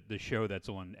 The show that's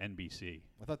on NBC.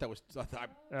 I thought that was. Oh,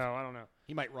 I don't know.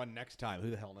 He might run next time. Who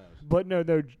the hell knows? But no.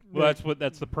 Well,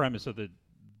 that's the premise of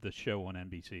the show on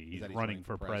NBC. He's that he's running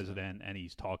for president, and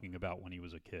he's talking about when he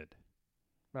was a kid.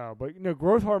 No, but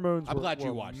growth hormones. I'm glad you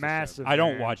were watched the show. massive. I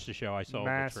don't man. watch the show. I saw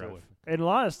Massive. the trailer. And a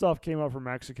lot of stuff came up from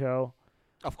Mexico.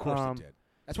 Of course it did.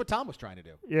 That's what Tom was trying to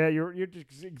do. Yeah, you're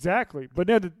just, exactly. But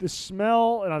no, the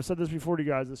smell, and I've said this before to you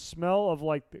guys, the smell of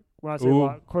when I say Ooh.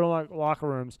 quote unquote locker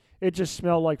rooms, it just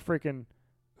smelled like freaking.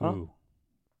 Huh? Ooh,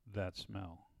 that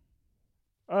smell.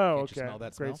 Oh, Can't you okay. smell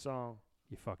that Great smell? song.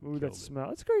 You fucking Ooh, killed that it.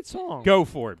 smell. It's a great song. Go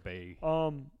for it, baby.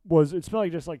 It smelled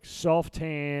like just like soft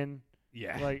tan,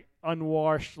 Yeah. like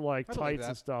unwashed I believe tights that.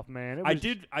 and stuff, man. It I was,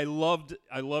 did. I loved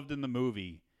in the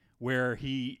movie where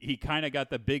he kind of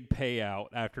got the big payout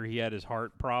after he had his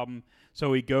heart problem.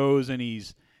 So he goes and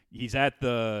he's at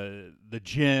the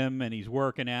gym and he's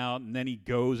working out, and then he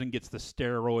goes and gets the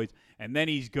steroids, and then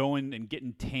he's going and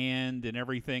getting tanned and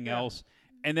everything else.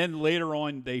 And then later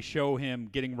on, they show him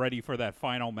getting ready for that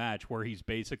final match where he's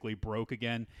basically broke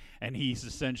again, and he's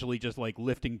essentially just like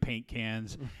lifting paint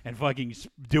cans and fucking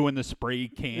doing the spray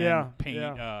can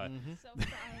paint,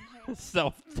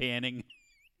 self tanning.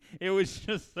 It was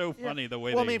just so funny the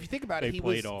way Well, I they mean, if you think about they it,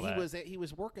 played all that. he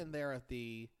was working there at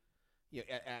the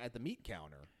at the meat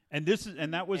counter. And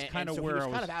that was kind of so where he was I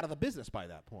was kind of out of the business by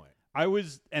that point.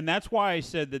 and that's why I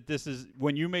said that this is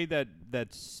when you made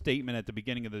that statement at the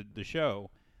beginning of the show.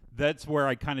 That's where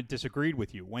I kind of disagreed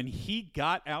with you. When he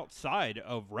got outside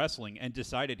of wrestling and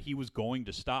decided he was going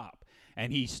to stop,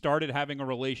 and he started having a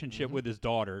relationship with his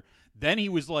daughter, then he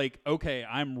was like, "Okay,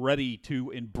 I'm ready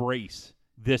to embrace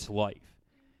this life."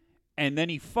 And then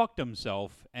he fucked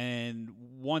himself. And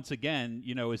once again,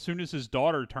 as soon as his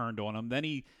daughter turned on him,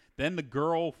 then the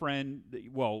girlfriend,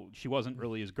 well, she wasn't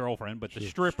really his girlfriend, but the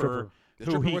stripper, The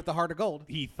who stripper with the heart of gold.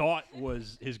 he thought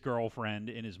was his girlfriend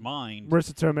in his mind.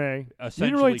 Marissa Tomei. You didn't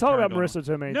essentially really talk about turned on Marissa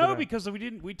Tomei. No, today. because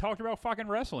we talked about fucking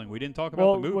wrestling. We didn't talk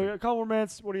about the movie. a couple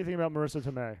minutes. What do you think about Marissa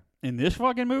Tomei? In this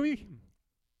fucking movie?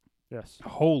 Yes.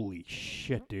 Holy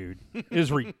shit, dude. It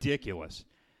is ridiculous.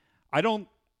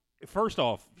 First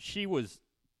off,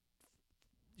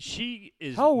 she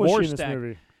is How old was more she in this stacked.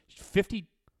 movie?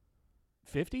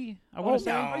 50? I want to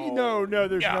say. No,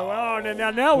 there's no.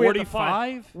 Oh, now we have to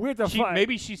find. 45? We have to find.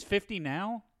 Maybe she's 50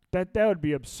 now? That would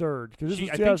be absurd because this was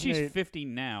I think she's 2008. 50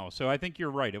 now, so I think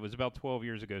you're right. It was about 12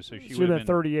 years ago, so she She would would have have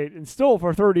been. been 38, and still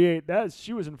for 38,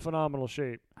 she was in phenomenal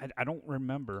shape. I don't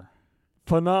remember.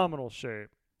 Phenomenal shape.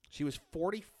 She was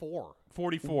 44.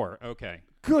 44. Okay.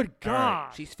 Good All right.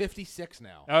 God. She's 56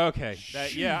 now. Okay.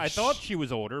 I thought she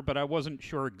was older, but I wasn't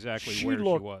sure exactly She where she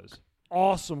looked- was.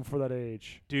 Awesome for that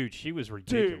age. Dude, she was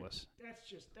ridiculous.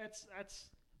 That's.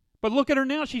 But look at her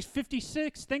now. She's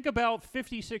 56. Think about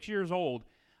 56 years old.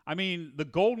 I mean, the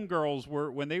Golden Girls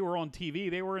when they were on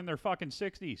TV, they were in their fucking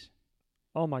 60s.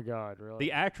 Oh my God, really?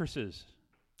 The actresses.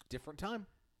 Different time.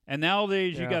 And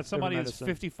nowadays, you Yeah, got somebody different that's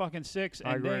medicine. 50 fucking 6,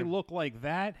 I and they agree. look like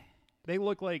that. They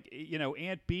look like,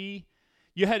 Aunt B.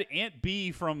 You had Aunt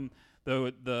B from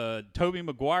the Tobey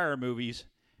Maguire movies,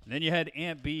 and then you had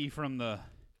Aunt B from the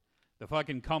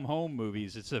fucking Come Home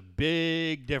movies. It's a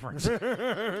big difference.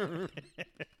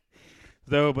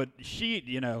 Though, but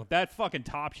she, that fucking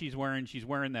top she's wearing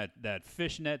that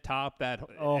fishnet top,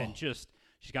 and just,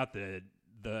 she's got the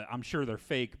I'm sure they're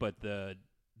fake, but the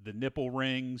nipple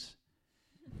rings.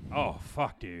 Oh,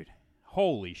 fuck, dude.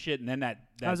 Holy shit! And then that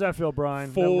How's that feel,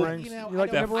 Brian? full- Nipple rings? You know, You like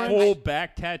I that nipple don't- rings? full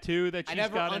back tattoo that I she's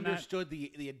never got in that. understood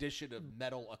the addition of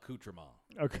metal accoutrement.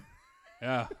 Okay.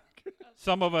 Yeah,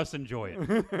 some of us enjoy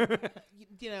it.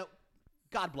 You know,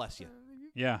 God bless you.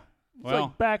 Yeah. It's Well,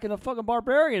 like back in the fucking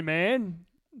Barbarian, man.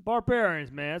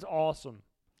 Barbarians, man. It's awesome.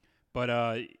 but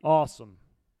Awesome.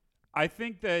 I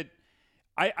think that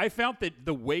I found that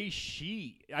the way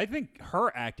I think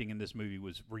her acting in this movie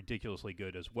was ridiculously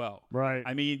good as well. Right.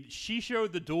 I mean, she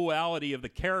showed the duality of the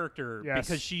character Yes.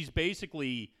 because she's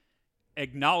basically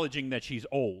acknowledging that she's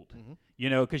old. Mhm. You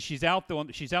know, because she's out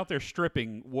there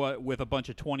stripping with a bunch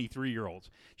of 23-year-olds.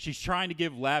 She's trying to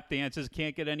give lap dances,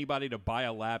 can't get anybody to buy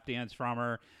a lap dance from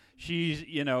her. She's,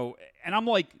 and I'm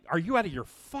like, are you out of your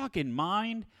fucking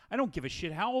mind? I don't give a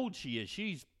shit how old she is.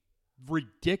 She's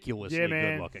ridiculously Yeah,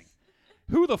 man. good looking.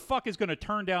 Who the fuck is going to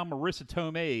turn down Marissa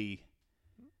Tomei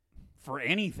for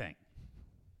anything?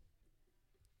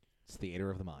 It's theater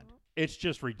of the mind. It's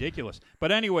just ridiculous.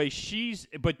 But anyway,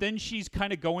 then she's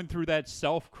kind of going through that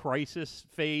self-crisis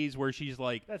phase where she's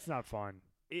like, That's not fun.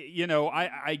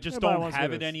 I just Nobody don't wants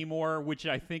have to it do this. anymore, which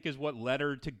I think is what led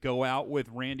her to go out with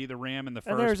Randy the Ram in the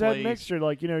And first there's place. that mixture,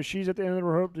 like, she's at the end of her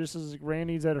rope just as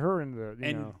Randy's at her end of the,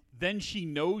 And then she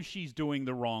knows she's doing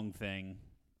the wrong thing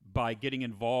by getting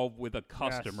involved with a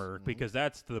customer because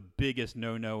that's the biggest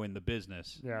no-no in the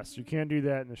business. Yes, you can't do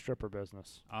that in the stripper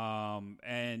business.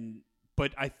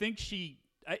 But I think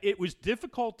it was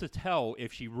difficult to tell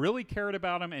if she really cared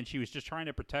about him and she was just trying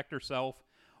to protect herself,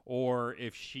 or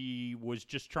if she was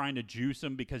just trying to juice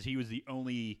him because he was the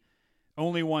only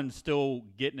one still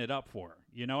getting it up for her.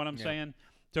 You know what I'm saying?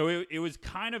 So it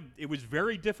was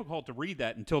very difficult to read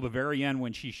that until the very end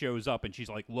when she shows up and she's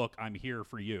like, "Look, I'm here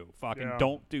for you. Fucking Yeah.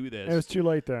 don't do this." It was too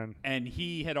late then. And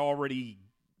he had already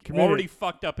Committed.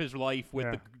 fucked up his life with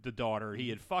Yeah. the daughter. He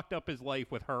had fucked up his life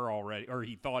with her already, or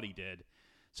he thought he did.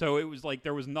 So it was like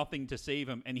there was nothing to save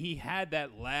him, and he had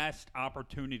that last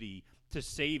opportunity to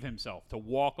save himself, to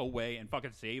walk away and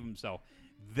fucking save himself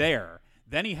there.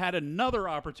 Then he had another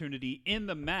opportunity in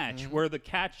the match where the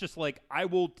cat's just like, I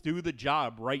will do the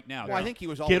job right now. Well, I think he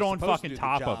was Get always on supposed fucking to do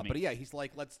top the job, of me. But yeah, he's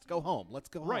like, let's go home. Let's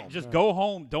go Right, home. just go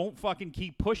home. Don't fucking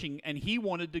keep pushing. And he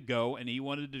wanted to go, and he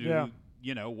wanted to do,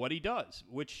 Yeah. what he does,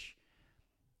 which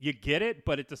you get it,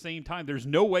 but at the same time, there's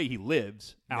no way he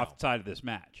lives outside of this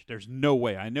match. There's no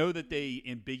way. I know that they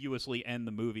ambiguously end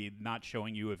the movie not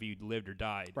showing you if he lived or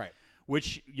died. Right.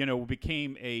 Which,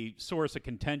 became a source of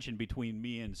contention between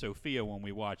me and Sophia when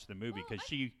we watched the movie, because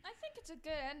she, I think it's a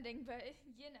good ending, but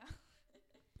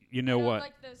you know I don't what?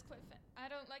 like those I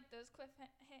don't like those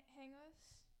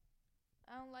cliffhangers.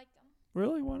 I don't like them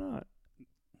Really? Why not?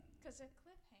 because they're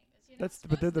cliffhangers. You're That's- not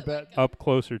but they're supposed the to like best. 'em. Up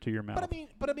closer to your mouth. But I mean,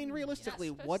 You're not realistically,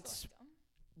 supposed to like 'em.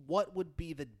 what would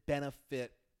be the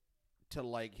benefit to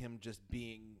like him just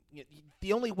being?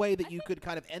 The only way that you could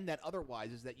kind of end that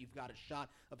otherwise is that you've got a shot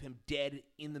of him dead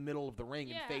in the middle of the ring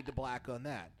and Yeah. fade to black on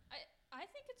that. I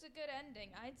think it's a good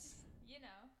ending.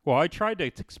 Well, I tried to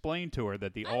explain to her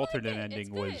that the I like alternate it. ending It's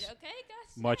good, was okay?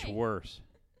 Gotta much say. worse.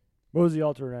 What was the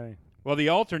alternate ending? Well, the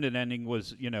alternate ending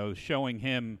was, showing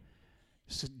him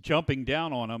jumping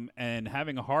down on him and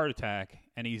having a heart attack,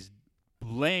 and he's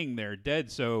laying there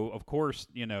dead. So, of course,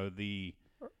 the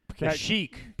Cat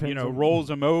sheik, pins him.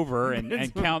 rolls him over and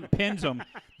pins him,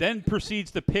 then proceeds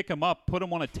to pick him up, put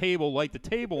him on a table, light the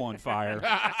table on fire,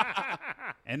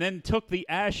 and then took the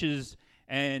ashes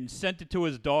and sent it to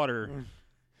his daughter.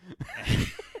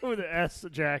 With the S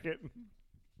jacket.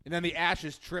 And then the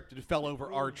ashes tripped and fell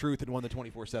over R-Truth and won the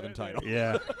 24/7 title.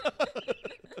 Yeah.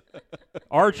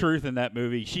 R-Truth in that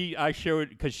movie, I showed,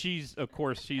 because she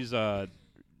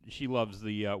loves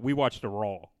the, we watched the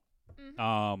Raw,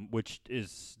 which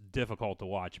is difficult to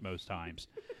watch most times.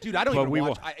 Dude, I don't But even we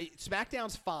watch. wa-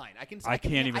 SmackDown's fine. I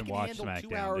can't even watch handle 2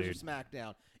 SmackDown, hours dude. of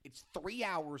SmackDown. It's 3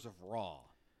 hours of Raw,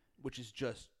 which is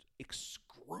just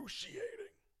excruciating.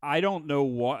 I don't know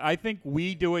what. I think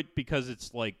we do it because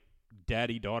it's like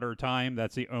daddy-daughter time.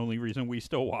 That's the only reason we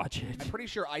still watch it. I'm pretty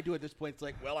sure I do at this point. It's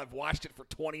like, well, I've watched it for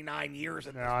 29 years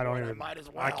at No, this I don't point. even. I might as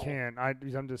well. I can't.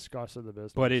 I'm disgusted of the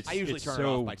business. But it's I usually it's turn so,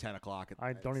 it off by 10 o'clock.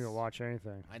 I don't even watch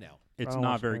anything. I know. It's I don't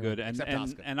not watch very anything. good, and Except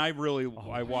Asuka. and I really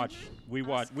I watch we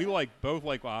both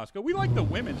like Asuka. We like the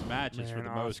women's matches for Man,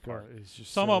 the most Asuka part. is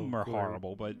just Some so of them are good.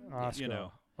 horrible, but Asuka.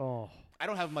 Oh, I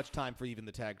don't have much time for even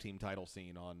the tag team title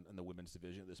scene in the women's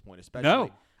division at this point. Especially, No.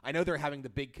 I know they're having the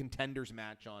big contenders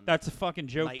match on that's a fucking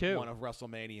joke night too. one of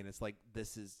WrestleMania, and it's like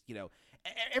this is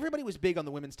everybody was big on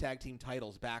the women's tag team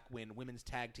titles back when women's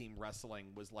tag team wrestling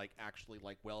was like actually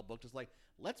like well booked. It's like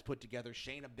let's put together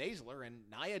Shayna Baszler and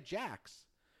Nia Jax.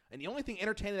 And the only thing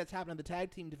entertaining that's happened in the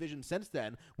tag team division since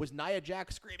then was Nia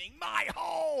Jax screaming "My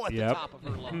hole" at the Yep. top of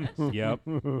her lungs. Yep.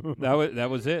 That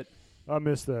was it. I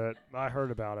missed that. I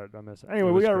heard about it. I missed it. Anyway,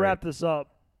 It we was got to great. wrap this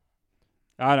up.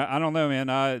 I don't know,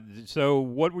 man. So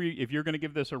what if you're going to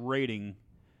give this a rating,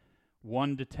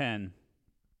 1 to 10,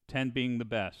 10 being the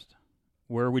best,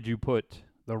 where would you put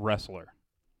The Wrestler?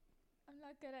 I'm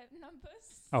not good at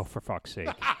numbers. Oh, for fuck's sake.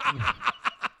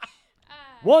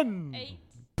 1, 8.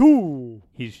 2,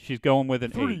 She's going with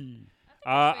an 8. 3.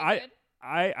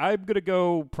 I'm going to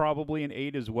go probably an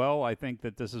 8 as well. I think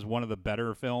that this is one of the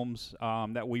better films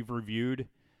that we've reviewed.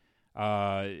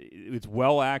 It's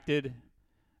well acted.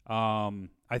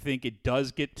 I think it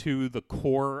does get to the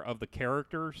core of the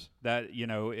characters that,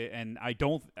 and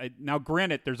now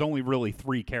granted, there's only really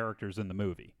 3 characters in the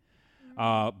movie.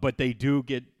 But they do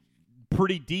get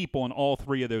pretty deep on all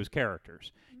 3 of those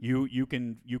characters. You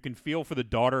can feel for the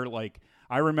daughter. Like,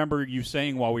 I remember you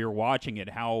saying while we were watching it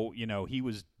how, he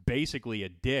was basically a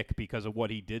dick because of what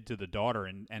he did to the daughter,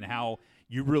 and how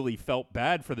you really felt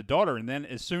bad for the daughter. And then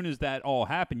as soon as that all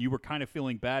happened, you were kind of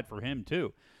feeling bad for him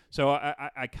too. So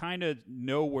I kind of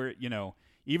know where,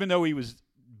 even though he was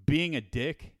being a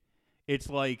dick, it's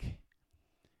like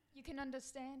You can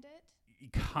understand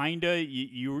it. kinda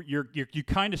you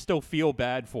kind of still feel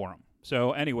bad for him.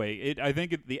 So anyway, I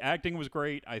think the acting was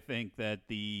great. I think that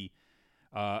the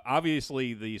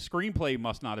obviously the screenplay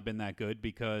must not have been that good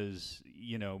because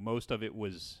most of it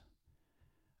was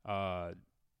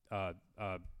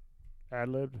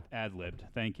Ad-libbed. ad-libbed.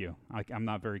 Thank you. I'm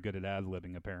not very good at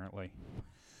ad-libbing apparently,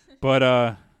 but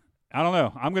I don't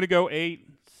know. I'm gonna go 8.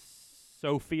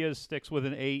 Sophia sticks with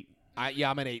an 8.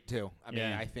 I'm an 8 too. I mean,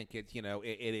 Yeah. I think it's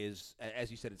it is,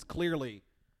 as you said, it's clearly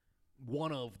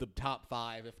one of the top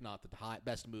 5, if not the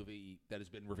best movie that has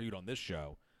been reviewed on this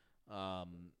show.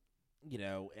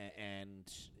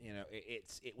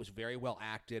 It was very well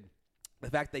acted. The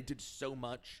fact they did so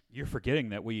much. You're forgetting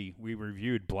that we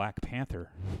reviewed Black Panther.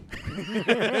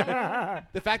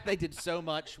 The fact they did so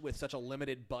much with such a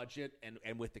limited budget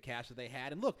and with the cast that they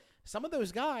had. And look, some of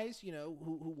those guys,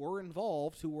 who were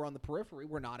involved, who were on the periphery,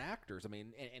 were not actors. I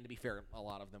mean, and to be fair, a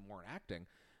lot of them weren't acting.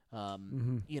 But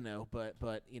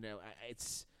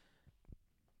it's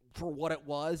for what it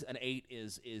was. An 8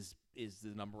 is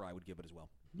the number I would give it as well.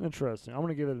 Interesting. I'm going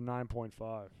to give it a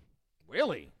 9.5.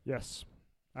 Really? Yes,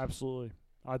 absolutely.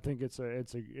 I think it's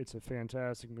a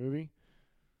fantastic movie.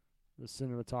 The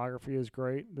cinematography is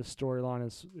great. The storyline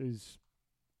is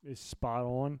spot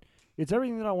on. It's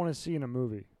everything that I want to see in a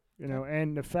movie.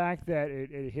 And the fact that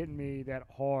it hit me that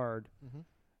hard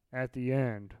at the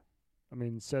end, I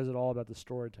mean, says it all about the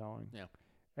storytelling. Yeah.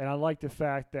 And I like the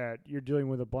fact that you're dealing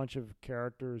with a bunch of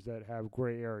characters that have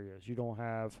gray areas. You don't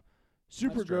have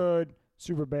super That's true. good,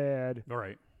 super bad. All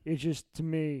right. It's just, to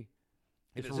me,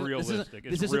 It's This isn't- realistic.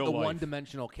 This It's isn't real the life.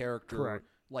 one-dimensional character. Correct.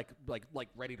 Like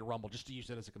Ready to Rumble, just to use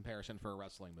it as a comparison for a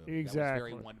wrestling movie. That was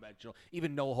Exactly. very one-dimensional.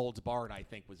 Even No Holds Barred, I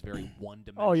think, was very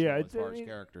one-dimensional Oh, yeah, as far as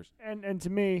characters. and to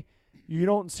me, you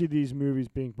don't see these movies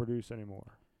being produced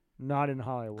anymore. Not in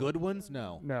Hollywood. Good ones?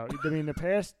 No. No, I mean, the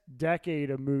past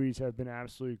decade of movies have been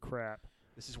absolute crap.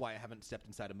 This is why I haven't stepped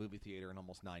inside a movie theater in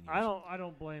almost 9 years. I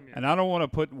don't blame you. And I don't want to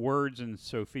put words in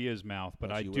Sophia's mouth,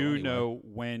 but Yes, I you will do anyway. know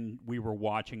when we were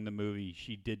watching the movie,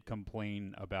 she did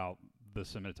complain about the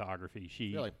cinematography.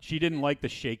 Really? She didn't like the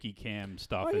shaky cam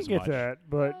stuff I as can get much. that,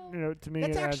 but Well, to me,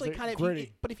 That's it adds actually it kind of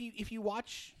gritty. but if you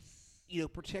watch,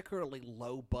 particularly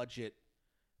low budget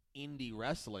indie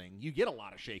wrestling, you get a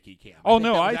lot of shaky cam. Oh think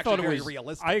no, that was I actually thought it very was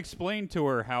realistic. I explained to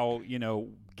her how,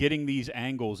 getting these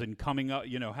angles and coming up,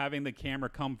 having the camera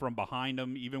come from behind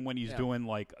him even when he's Yeah. doing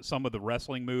like some of the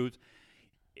wrestling moves.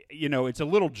 It's a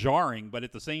little jarring, but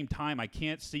at the same time I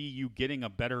can't see you getting a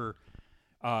better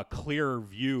clearer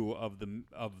view of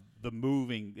the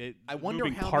moving I wonder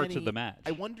moving how parts many, of the match.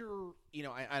 I wonder,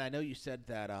 I know you said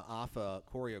that Afa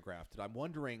choreographed it. I'm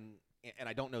wondering, and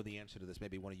I don't know the answer to this.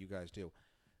 Maybe one of you guys do.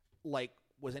 Like,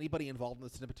 was anybody involved in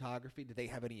the cinematography? Did they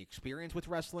have any experience with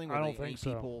wrestling? Were I don't they any think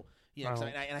so. people, I 'cause don't.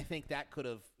 and I think that could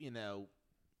have,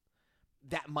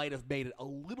 that might have made it a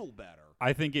little better.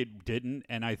 I think it didn't,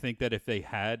 and I think that if they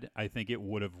had, I think it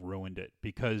would have ruined it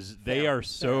because they Fair, are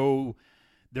so.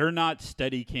 They're not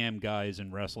steady cam guys in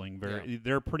wrestling.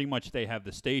 They're pretty much they have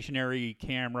the stationary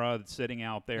camera that's sitting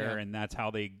out there, Yeah. and that's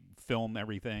how they film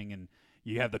everything. And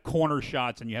you have the corner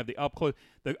shots, and you have the up close.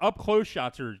 The up close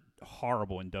shots are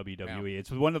horrible in WWE. Yeah. It's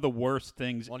one of the worst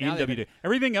things Well, in now they've WWE.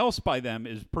 Everything else by them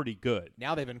is pretty good.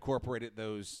 Now they've incorporated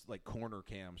those like corner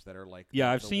cams that are like Yeah,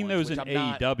 the I've seen ones, those in which I'm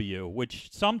not- AEW,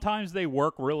 which sometimes they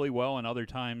work really well, and other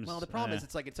times. Well, the problem is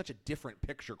it's such a different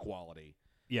picture quality.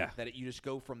 Yeah. That you just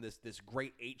go from this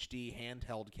great HD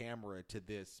handheld camera to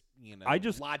this, I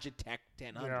just- Logitech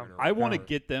 1000. Yeah. or I want to whatever.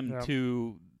 get them Yeah.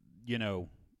 to,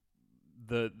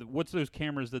 the what's those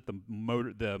cameras that the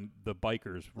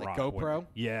bikers Like rock GoPro? with?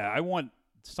 Yeah, I want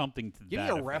something to Give that me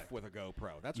a effect. ref with a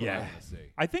GoPro. That's what I Yeah. want to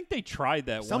see. I think they tried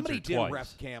that Somebody once or did twice.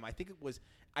 ref cam. I think it was.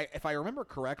 If I remember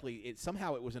correctly, it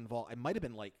was involved. It might have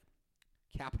been like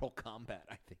Capital Combat.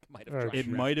 I think might have. Oh, tried It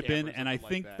ref might have cam been, or and I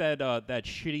something think like that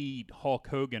shitty Hulk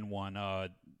Hogan one,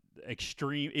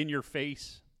 Extreme In Your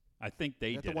Face. I think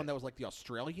they Is that did the one it. that was like the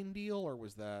Australian deal, or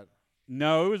was that?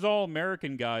 No, it was all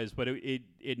American guys, but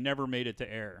it never made it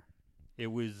to air. It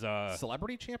was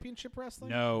Celebrity Championship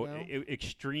Wrestling? no,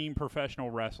 Extreme Professional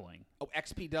Wrestling. Oh,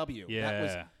 XPW.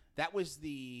 Yeah, That was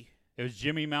the. it was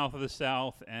Jimmy Mouth of the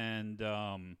South and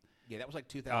Yeah, that was like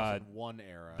 2001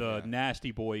 era. the yeah.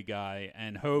 Nasty Boy guy,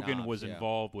 and Hogan Knobs, was yeah.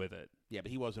 involved with it. Yeah, but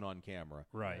he wasn't on camera.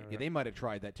 Right. Yeah, they might have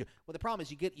tried that too. Well, the problem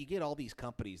is you get all these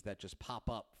companies that just pop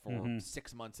up for Mhm.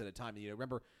 6 months at a time.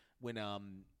 Remember when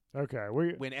Okay,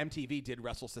 when MTV did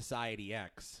Wrestle Society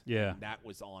X? Yeah. that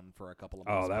was on for a couple of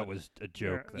months. Oh, that but- was a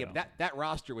joke. yeah. though. But that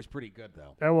roster was pretty good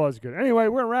though. that was good. Anyway,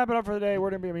 we're gonna wrap it up for the day. We're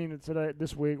gonna be,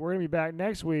 this week. We're gonna be back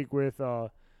next week with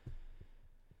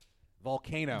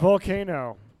Volcano,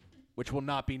 Volcano. which will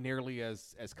not be nearly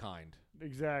as kind.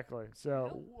 Exactly.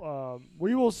 So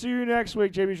we will see you next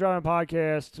week, JB's Driving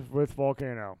Podcast with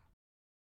Volcano.